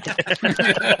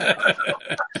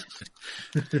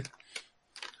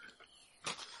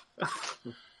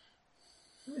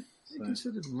 he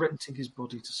considered renting his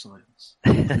body to science.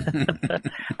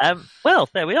 Well,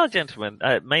 there we are, gentlemen.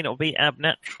 It may not be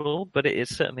abnatural, but it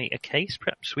is certainly a case.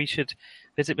 Perhaps we should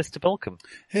visit Mr. Balcom.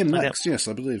 Him Find next, yes,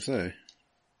 I believe so.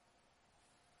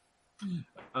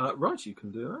 Right, you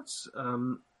can do that.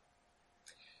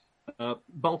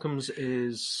 Balcom's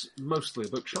is mostly a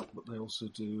bookshop, but they also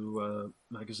do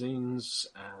magazines,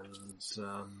 and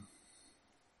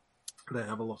they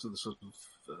have a lot of the sort of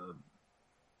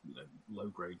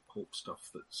low-grade pulp stuff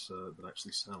that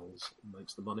actually sells and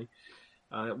makes the money.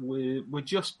 We're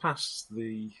just past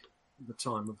the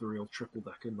time of the real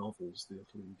triple-decker novels, the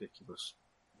utterly ridiculous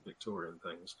Victorian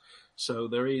things. So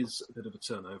there is a bit of a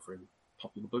turnover in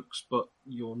popular books, but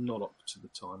you're not up to the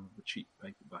time of the cheap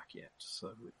paperback yet.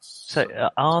 So it's Are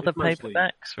it's the mostly-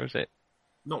 paperbacks, or is it?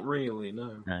 Not really,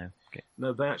 no. No. Okay.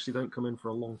 No, they actually don't come in for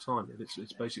a long time.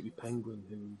 It's basically Penguin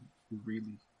who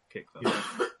really kick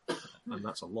that, and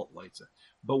that's a lot later.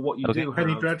 But what you Okay. do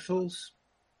Penny have, Dreadfuls.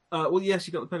 well, yes,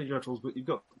 you've got the Penny Dreadfuls, but you've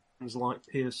got things like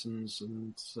Pearson's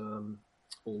and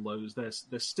all those. They're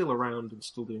still around and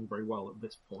still doing very well at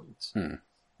this point.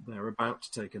 They're about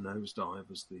to take a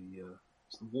nosedive as the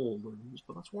war looms,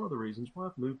 but that's one of the reasons why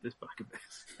I've moved this back a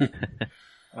bit.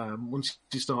 Once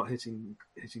you start hitting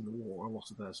the war, a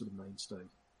lot of their sort of mainstay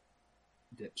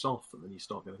dips off, and then you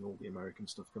start getting all the American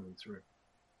stuff coming through.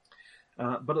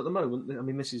 But at the moment, I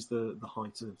mean, this is the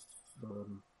height of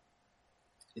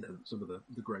some of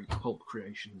the great pulp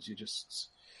creations.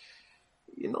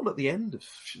 You're not at the end of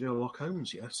Sherlock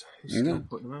Holmes yet. He's still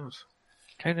putting them out.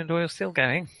 Conan Doyle's still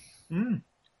going.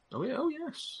 Oh yeah, oh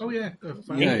yes, Oh yeah.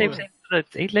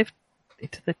 He lived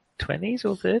into the 20s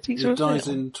or 30s. He wasn't dies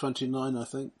it? in 29, I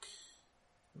think.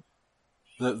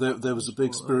 There was a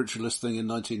big spiritualist thing in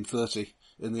 1930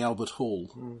 in the Albert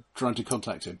Hall trying to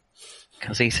contact him.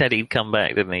 Because he said he'd come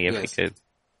back, didn't he, if Yes. he could.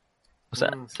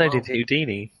 So did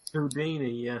Houdini.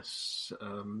 Houdini, yes.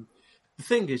 The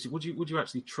thing is, would you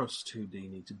actually trust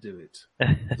Houdini to do it?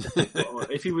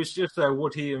 Or if he was just there,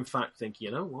 would he in fact think, you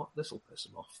know what, this will piss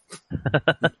him off?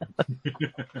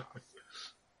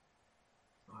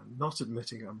 I'm not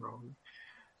admitting I'm wrong.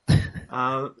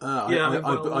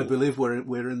 I believe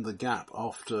we're in the gap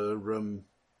after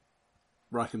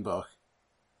Reichenbach.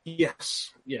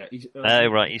 Yes, yeah. Oh,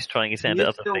 right, he's trying his hand he at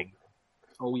is other still- things.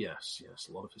 Oh yes,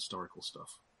 a lot of historical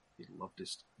stuff. He loved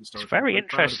his historical. It's very I'm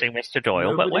proud of interesting, it. Mr.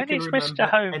 Doyle, but Nobody when can is remember Mr.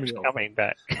 Holmes any of it. coming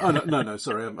back? Oh no,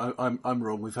 sorry, I'm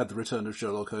wrong. We've had the return of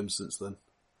Sherlock Holmes since then.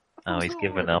 Oh, he's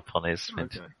given up on his...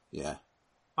 Okay. Yeah,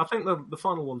 I think the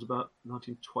final one's about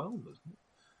 1912,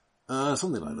 isn't it?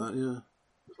 something like that. Yeah.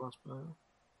 His last book.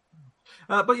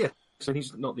 But yeah, so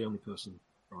he's not the only person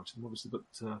writing them, obviously, but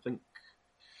I think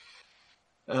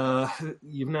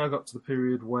you've now got to the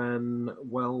period when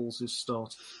Wells is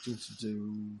starting to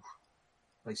do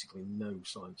basically no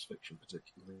science fiction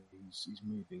particularly. He's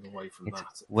moving away from It's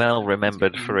that. well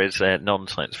remembered for his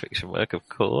non-science fiction work, of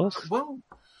course. Well,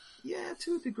 yeah,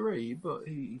 to a degree, but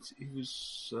he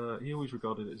always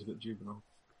regarded it as a bit juvenile.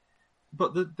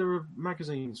 But there are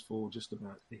magazines for just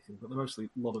about anything, but they're mostly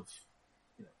a lot of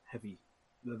heavy.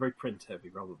 They're very print heavy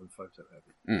rather than photo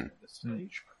heavy at this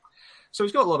stage. So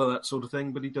he's got a lot of that sort of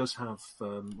thing, but he does have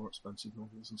more expensive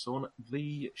novels and so on.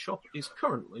 The shop is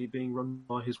currently being run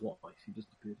by his wife. He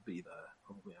doesn't appear to be there.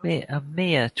 Probably out. A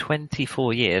mere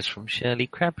 24 years from Shirley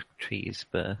Crabtree's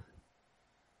birth.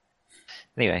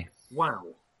 Anyway. Wow.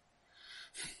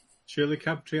 Shirley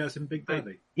Crabtree as in Big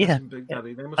Daddy. Yeah. Big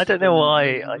Daddy. They must I don't have know been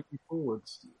why looking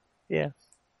forwards. Yeah.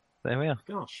 There we are.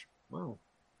 Gosh, well,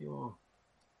 you are.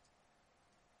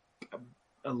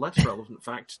 A less relevant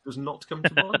fact does not come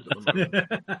to mind at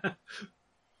the moment.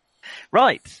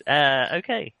 Right.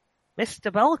 Okay.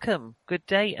 Mr. Balcom, good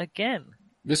day again.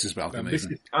 Mrs. Balcom, This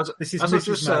even. is, As Mrs. I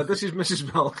just said, Malcolm. this is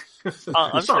Mrs. Malcolm.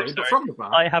 I'm sorry, so but from the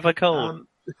back. I have a cold.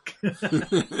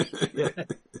 Yeah.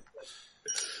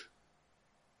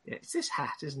 Yeah, it's this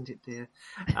hat, isn't it, dear?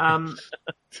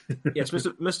 Yes,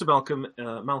 Mr. Balcom,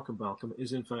 Malcolm Balcom,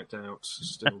 is in fact out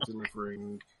still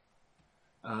delivering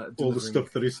all the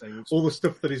stuff that is things. all the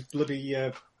stuff that his bloody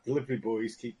delivery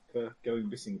boys keep going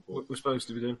missing for. What we're supposed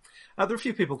to be doing. There are a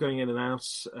few people going in and out,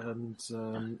 and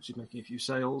she's making a few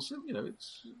sales. And,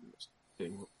 it's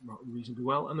doing reasonably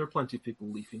well, and there are plenty of people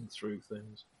leafing through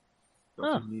things.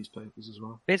 Got a few newspapers as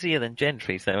well. Busier than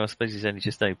Gentry's, though. I suppose he's only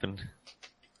just opened.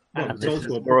 Well, And it's this also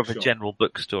is a more of a bookshop. general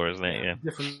bookstore, isn't it? Yeah.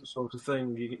 Different sort of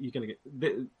thing. You're going to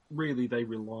get. Really, they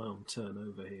rely on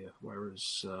turnover here,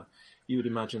 whereas you would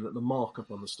imagine that the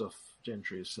markup on the stuff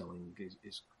Gentry is selling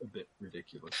is a bit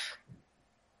ridiculous.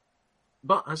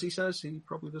 But as he says, he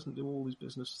probably doesn't do all his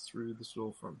business through the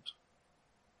storefront.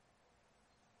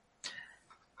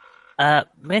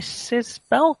 Mrs.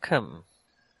 Balcom.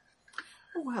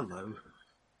 Oh, hello.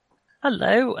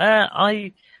 Hello.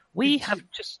 We have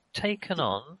just taken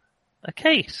on a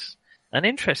case, an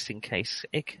interesting case.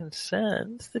 It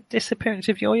concerns the disappearance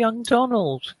of your young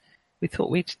Donald. We thought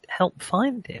we'd help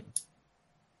find him.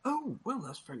 Oh, well,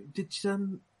 that's very. Did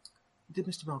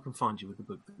Mr. Malcolm find you with the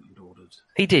book that you'd ordered?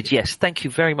 He did, yes. Thank you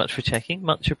very much for checking.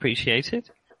 Much appreciated.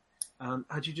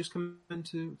 Had you just come in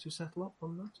to settle up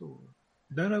on that, or?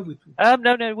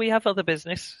 No, we have other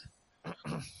business.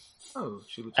 Oh,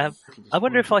 she looks. I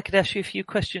wonder if I could ask you a few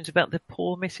questions about the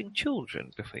poor missing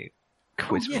children before you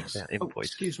quiz me yes. about invoice.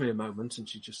 Excuse me a moment, and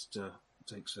she just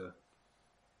takes a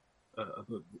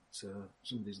book that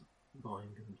somebody's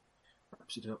buying and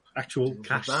wraps it up. Actual Deals with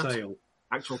cash that. sale.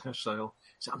 Actual cash sale.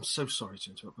 So I'm so sorry to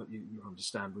interrupt, but you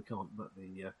understand we can't let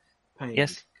the paying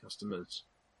Yes. customers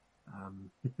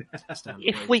stand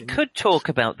If we waiting. could talk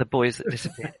about the boys that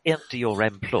disappeared under your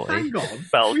employ, Hang on.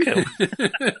 Balcom.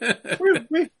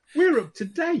 We're up to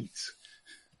date.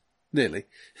 Nearly.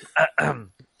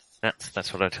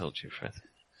 That's what I told you, Fred.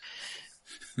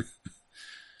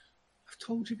 I've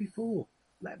told you before.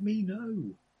 Let me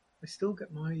know. I still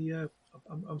get my.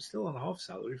 I'm still on half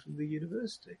salary from the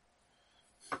university.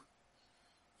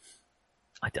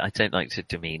 I don't like to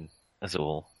demean us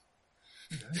all.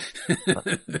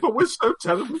 But we're so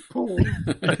terribly poor.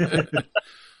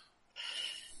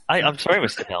 I'm sorry,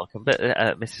 Mr. Balcom, but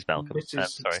Mrs. Balcom. Mrs.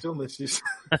 Sorry. Still Mrs. Just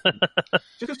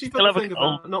because you've Still got have to a think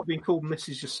cold. about not being called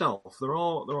Mrs. yourself, there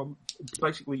are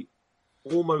basically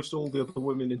almost all the other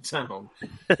women in town,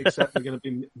 except they're going to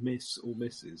be Miss or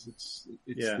Mrs. It's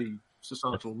Yeah. the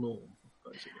societal norm,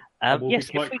 basically. We'll be Yes,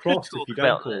 if quite we could cross if talk you don't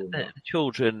about call them the that.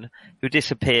 children who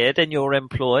disappeared in your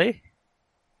employ.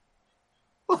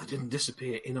 Well, they didn't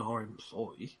disappear in our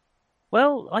employ.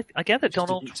 Well, I gather Just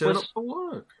Donald didn't turn was. up for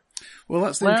work. Well,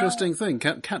 that's the Well- interesting thing.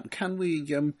 Can we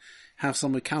have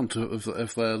some account of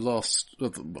their last the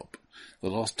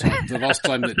last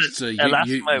time that last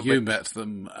you moment. met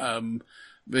them?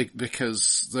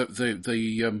 Because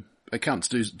the accounts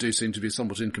do seem to be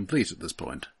somewhat incomplete at this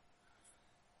point.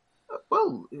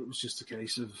 Well, it was just a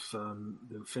case of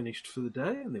they were finished for the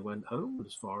day and they went home. And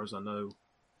as far as I know,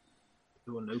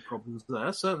 there were no problems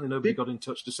there. Certainly nobody got in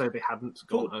touch to say they hadn't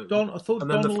gone home. I thought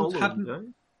And then the Donald following hadn't.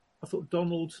 day, I thought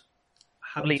Donald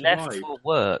hadn't Well, he left arrived. for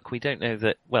work. We don't know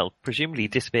that. Well, presumably he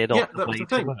disappeared yeah, on the that was way the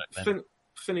to thing. work. Then.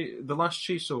 The last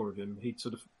she saw of him, he'd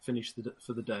sort of finished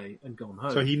for the day and gone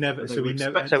home. So he never. And they So were he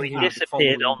never. So he expecting him the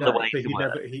disappeared on the following way day. But he to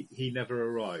never. work. He never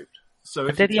arrived. So And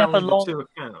if did you he have tell a me long- the two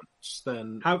accounts,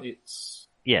 then How- it's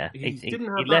Yeah, He he didn't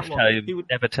have he that left long. home, He would-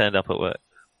 never turned up at work.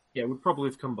 yeah, would probably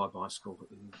have come by bicycle.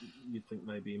 You'd think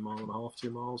maybe a mile and a half, 2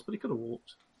 miles, but he could have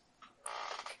walked.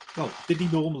 Well, did he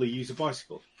normally use a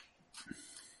bicycle?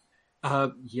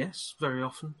 Yes, very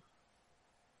often.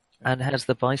 And has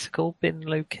the bicycle been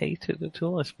located at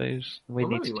all? I suppose we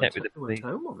Well, need no, to he check went, with he went the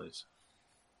home on it.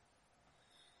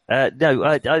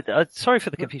 No, sorry for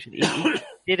the confusion. He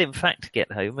did in fact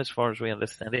get home, as far as we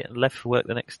understand it, and left for work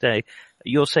the next day.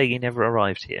 You're saying he never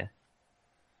arrived here,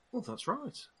 Well, that's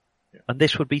right. and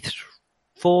this would be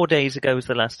 4 days ago was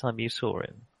the last time you saw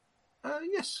him.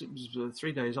 Yes, it was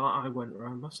 3 days. I went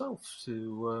around myself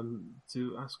to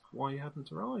ask why he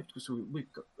hadn't arrived, because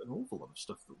we've got an awful lot of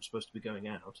stuff that was supposed to be going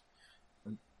out,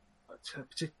 and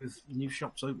particularly with new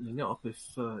shops opening up,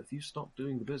 if you stop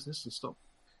doing the business and stop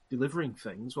delivering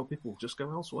things, well, people will just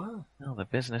go elsewhere. Oh, the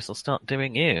business will start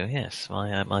doing you. Yes,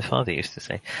 my father used to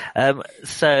say.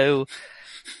 So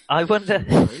I wonder.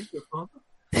 Sorry, your father?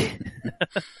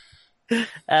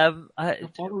 Your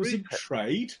father was in Rupert,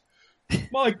 trade.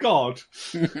 My God.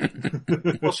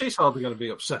 Well, she's hardly going to be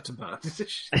upset about it, is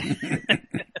she?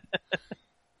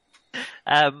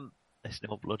 there's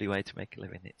no bloody way to make a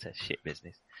living. It's a shit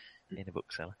business in a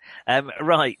bookseller.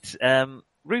 Right,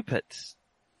 Rupert.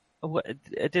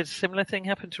 Did a similar thing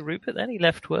happen to Rupert then? He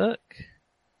left work?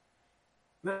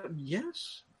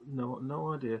 Yes.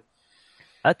 No idea.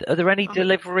 Are there any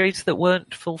deliveries that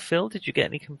weren't fulfilled? Did you get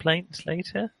any complaints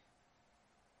later?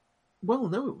 Well,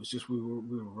 no, it was just we were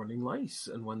running late,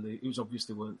 and when it was obvious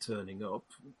they weren't turning up,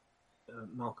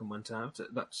 Malcolm went out.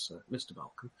 That's Mr.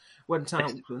 Malcolm went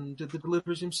out and did the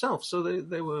deliveries himself. So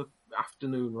they were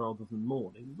afternoon rather than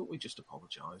morning, but we just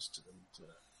apologised to them.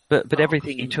 But Oh,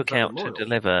 everything he he was took very out to loyal.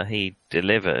 deliver, he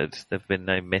delivered. There've been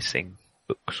no missing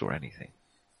books or anything.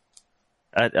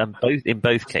 In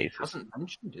both cases. Hasn't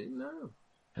mentioned it, no.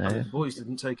 No. I mean, the boys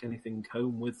didn't take anything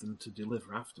home with them to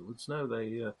deliver afterwards. No,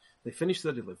 they finished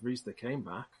their deliveries, they came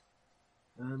back,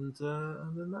 and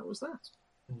then that was that.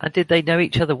 And did they know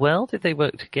each other well? Did they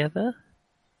work together?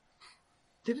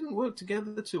 They didn't work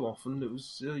together too often. It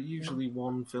was usually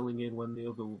one filling in when the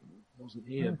other wasn't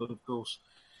here. But of course,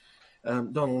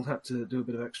 Donald had to do a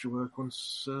bit of extra work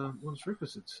once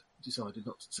Rupert had decided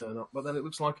not to turn up. But then it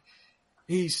looks like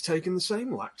he's taken the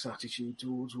same lax attitude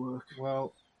towards work.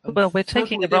 Well, Well, we're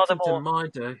taking a Totally rather different more in my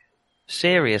day.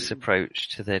 serious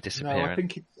approach to their no,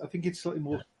 disappearance. I think it's slightly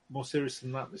more serious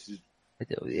than that. This is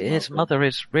His mother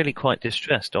is really quite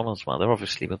distressed. Donald's mother,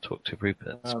 obviously, we'll talk to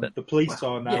Rupert's, but the police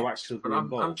are now Yes, actually but I'm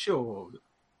involved. sure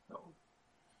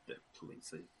the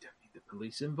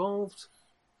police involved.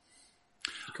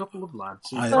 A couple of lads.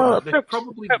 who Well, they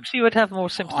probably perhaps you would have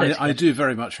more sympathy. I do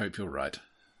very much hope you're right.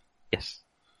 Yes.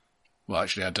 Well,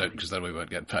 actually, I don't, because then we won't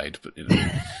get paid. But you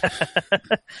know,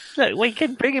 Look, we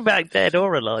can bring him back dead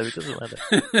or alive. It doesn't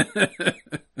matter.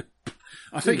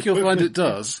 I think you'll find it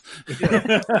does.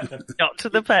 Not to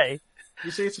the pay.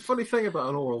 You see, it's a funny thing about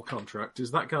an oral contract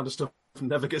is that kind of stuff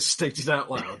never gets stated out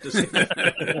loud, does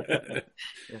it?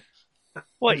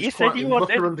 What, you said you wanted?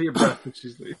 Mutter under your breath, which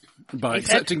is the... By His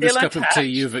head's accepting this still cup of attached. tea,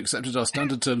 you've accepted our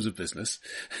standard terms of business.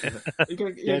 You're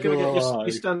going to get your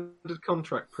standard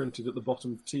contract printed at the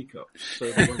bottom of the teacup.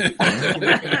 So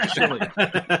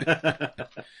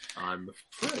I'm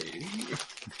afraid.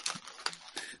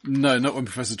 No, not when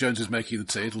Professor Jones is making the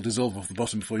tea. It'll dissolve off the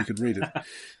bottom before you can read it.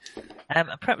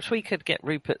 Perhaps we could get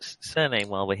Rupert's surname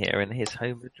while we're here and his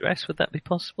home address. Would that be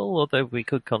possible? Although we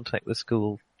could contact the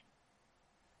school.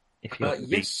 If you want to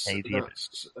be Yes, cagey.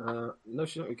 that's, no,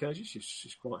 she's not in cagey.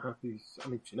 She's quite happy. I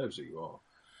mean, she knows who you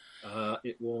are.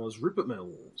 It was Rupert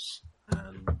Mills,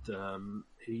 and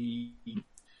he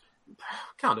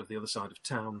kind of the other side of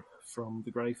town from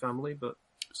the Grey family, but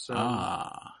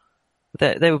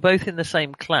They were both in the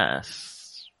same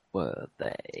class, were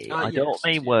they? I don't yes,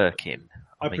 mean yeah. working.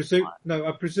 I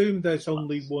presume there's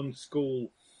only one school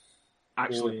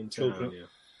actually for in children. town. Yeah.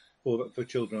 For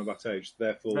children of that age.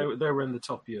 Therefore, They were in the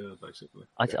top year, basically.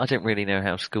 I don't really know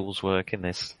how schools work in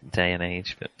this day and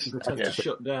age, but They tend to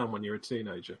shut down when you're a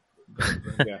teenager.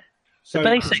 yeah. the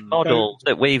basic model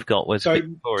that we've got was So,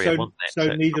 Victorian, wasn't it?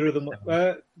 so neither of them.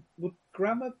 Would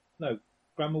grammar? No,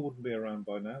 grammar wouldn't be around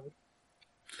by now. Would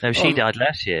it? No, she died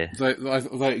last year.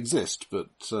 They exist, but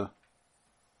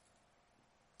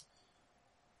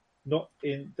Not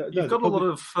in. You've got a lot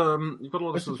of Has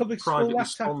the sort of Public private School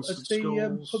Act happened? sponsored Has the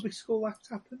schools. Public School Act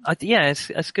happened? Yeah,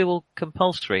 is a school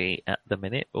compulsory at the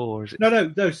minute, or is it?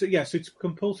 No. So it's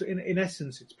compulsory. In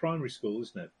essence, it's primary school,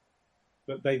 isn't it?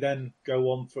 But they then go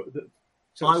on for.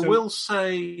 I will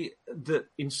say that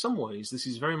in some ways this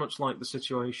is very much like the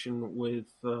situation with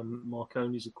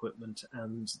Marconi's equipment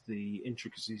and the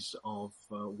intricacies of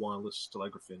wireless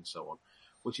telegraphy and so on,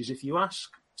 which is if you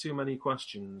ask too many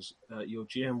questions, your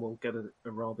GM will get a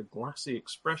rather glassy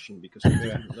expression because he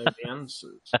doesn't know the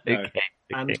answers. Okay.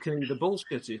 And can either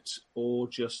bullshit it or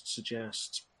just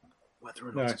suggest whether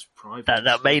or not it's private.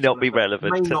 That may not be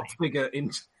relevant. May to not me. figure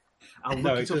into... I'll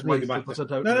No, look it it up doesn't really later, matter. but I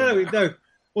don't No. know.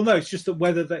 Well, no, it's just that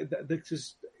whether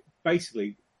because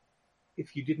basically,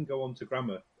 if you didn't go on to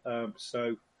grammar,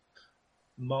 so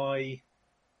my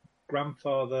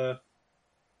grandfather,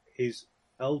 his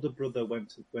elder brother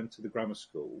went to the grammar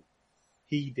school.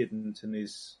 He didn't, and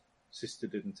his sister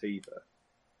didn't either.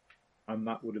 And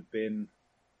that would have been,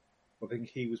 I think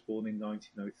he was born in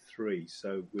 1903,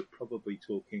 so we're probably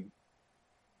talking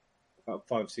about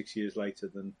 5 or 6 years later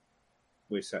than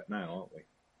we're set now, aren't we?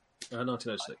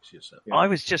 1906, you said. Yeah. I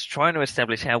was just trying to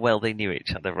establish how well they knew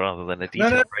each other rather than a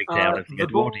detailed breakdown of the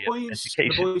Edwardian The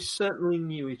education. boys certainly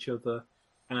knew each other,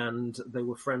 and they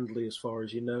were friendly as far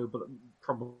as you know, but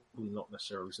probably not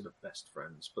necessarily sort of best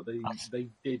friends. But they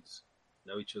did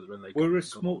know each other, and they We're got a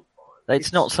small- on fine.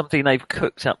 It's not something they've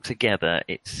cooked up together,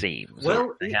 it seems.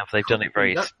 Well, They've done it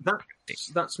very...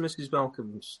 That's Mrs.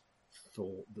 Malcolm's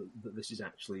thought that this is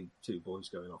actually two boys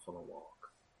going off on a walk.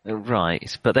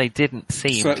 Right, but they didn't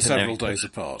seem to several know. days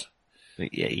apart.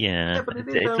 Yeah, but it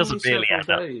is doesn't only really add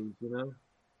several up. days, you know?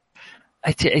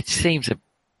 It seems a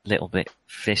little bit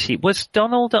fishy. Was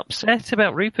Donald upset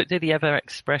about Rupert? Did he ever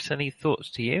express any thoughts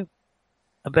to you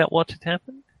about what had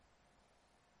happened?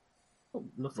 Oh,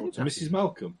 nothing. To Mrs.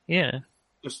 Malcolm? Yeah.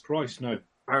 Just Christ, no.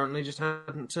 apparently just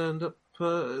hadn't turned up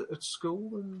at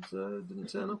school and didn't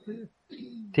turn up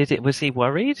here. Was he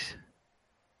worried?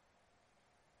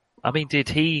 I mean, did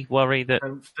he worry that... I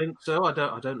don't think so. I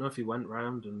don't know if he went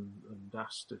round and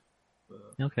asked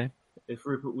Okay. if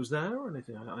Rupert was there or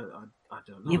anything. I don't know.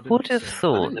 You I didn't would have say-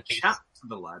 thought I didn't that he's- chat to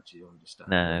the lad, you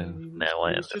understand? No,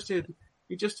 I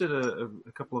He just did a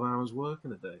couple of hours work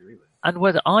in a day, really. And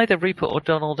were either Rupert or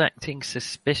Donald acting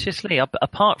suspiciously?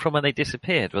 Apart from when they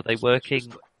disappeared, were they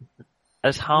working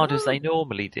as hard as they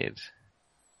normally did?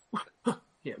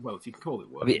 Yeah, well, if you can call it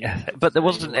work. Yeah, but there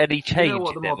wasn't any change You know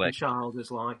what the in their modern work. child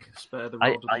is like. Spare the I-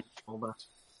 rod and all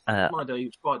that. My day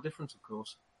was quite different, of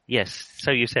course. Yes, so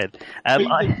you said.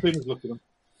 Look at them.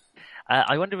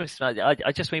 I wonder if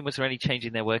I just mean, was there any change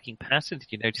in their working pattern?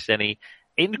 Did you notice any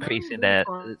increase in their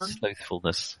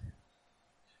slothfulness?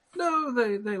 No,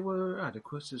 they were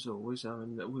adequate as always. I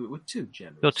mean, we were too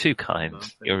generous. You're too kind. I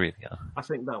think. You really are. I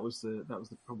think that was the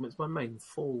problem. It's my main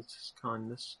fault, is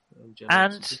kindness and And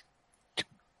generosity.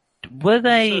 were A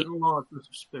they, certain largeness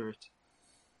of spirit.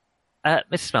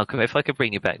 Mrs. Malcolm? If I could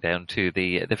bring you back down to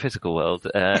the physical world for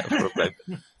a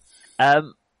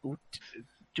moment,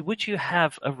 would you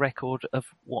have a record of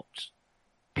what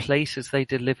places they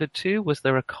delivered to? Was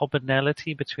there a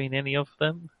commonality between any of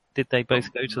them? Did they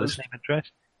both go to the same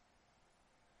address?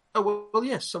 Oh, well,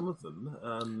 yes, some of them.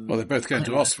 Well, they both came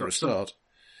to us for a start.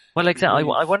 Well, exactly.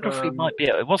 I wonder if we might be.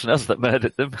 It wasn't us that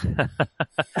murdered them.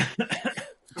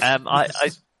 I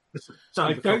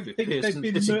don't think Pearson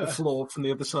hitting the floor from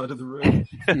the other side of the room.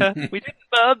 We didn't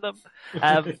burn them.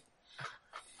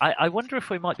 I wonder if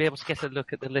we might be able to get a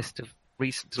look at the list of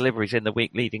recent deliveries in the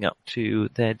week leading up to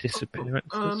their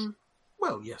disappearances.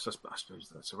 Well, yes, I suppose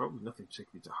that's all right. Nothing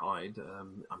particularly to hide.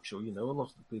 I'm sure you know a lot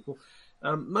of the people.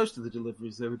 Most of the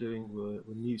deliveries they were doing were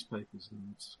newspapers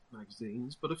and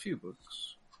magazines, but a few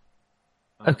books.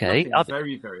 Okay. Nothing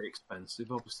very, very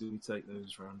expensive. Obviously, we take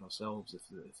those around ourselves if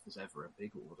there's ever a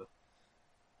big order.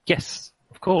 Yes,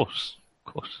 of course.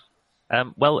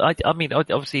 Well, I mean,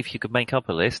 obviously, if you could make up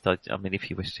a list, I mean,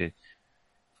 if you wish to.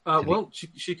 Well,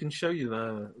 she can show you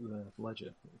their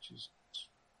ledger, which is.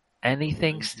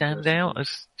 Anything stand out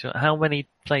as to how many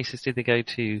places did they go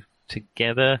to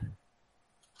together?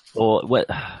 Or well,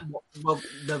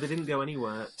 no, they didn't go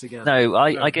anywhere together. No,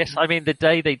 I guess I mean the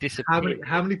day they disappeared.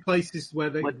 How many places where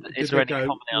they Is did there they any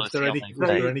go? Was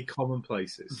there any common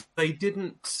places? They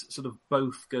didn't sort of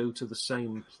both go to the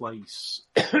same place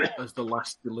as the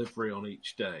last delivery on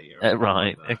each day.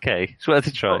 Right. Okay. It's worth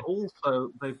a try. But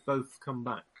also, they've both come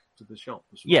back to the shop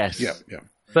as well. Yes. Yeah.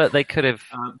 But they could have.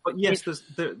 But yes,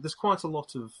 there's quite a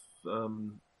lot of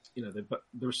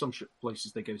there are some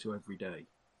places they go to every day.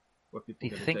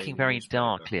 You're thinking very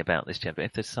darkly about this, Jeb.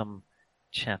 If there's some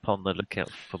chap on the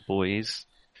lookout for boys,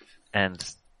 and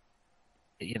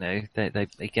he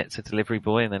gets a delivery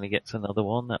boy, and then he gets another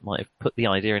one, that might have put the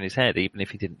idea in his head. Even if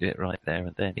he didn't do it right there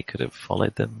and then, he could have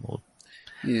followed them. Or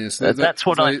yes, that's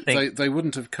what I think. They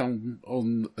wouldn't have come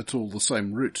on at all the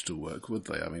same route to work, would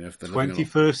they? I mean, if they're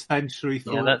 21st century,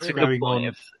 that's a good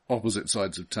point. On opposite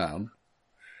sides of town.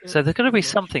 So there's got to be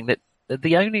something that.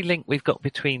 The only link we've got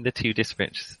between the two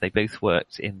disappearances, they both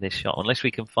worked in this shot. Unless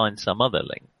we can find some other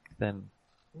link, then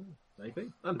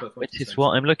maybe. Which is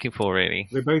what I'm looking for, really.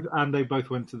 They both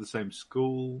went to the same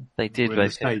school. They did both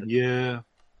both the same year.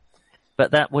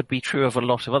 But that would be true of a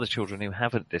lot of other children who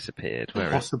haven't disappeared.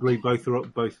 Possibly both are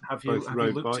both. Have you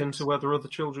looked into whether other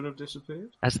children have disappeared?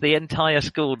 Has the entire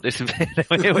school disappeared?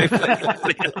 You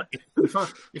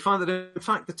find that in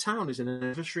fact the town is in an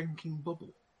ever-shrinking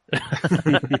bubble.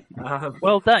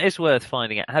 Well, that is worth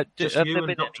finding out. Just you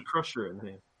and Dr. Crusher in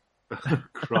here.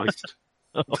 Christ.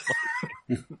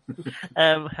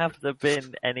 Have there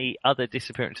been any other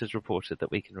disappearances reported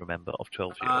that we can remember of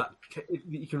 12-year-olds?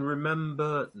 You can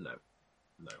remember? No.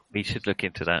 We should look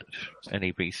into that.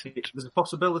 Any recent? There's a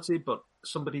possibility, but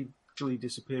somebody actually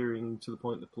disappearing to the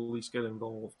point that police get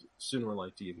involved, sooner or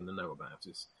later you're going to know about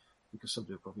it, because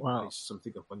somebody will probably place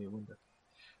something up on your window.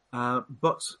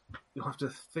 But you'll have to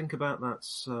think about that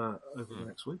over the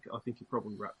next week. I think you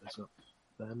probably wrap this up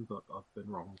then, but I've been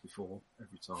wrong before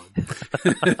every time.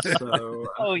 So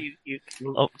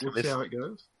we'll see how it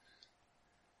goes.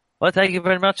 Well, thank you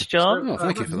very much, John. So,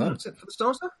 thank you for that. That's it for the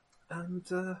starter.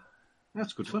 And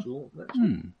that's good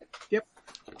fun. Yep.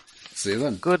 See you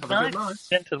then. Good night,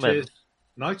 gentlemen. Cheers.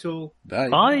 Night all. Bye.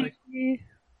 Bye.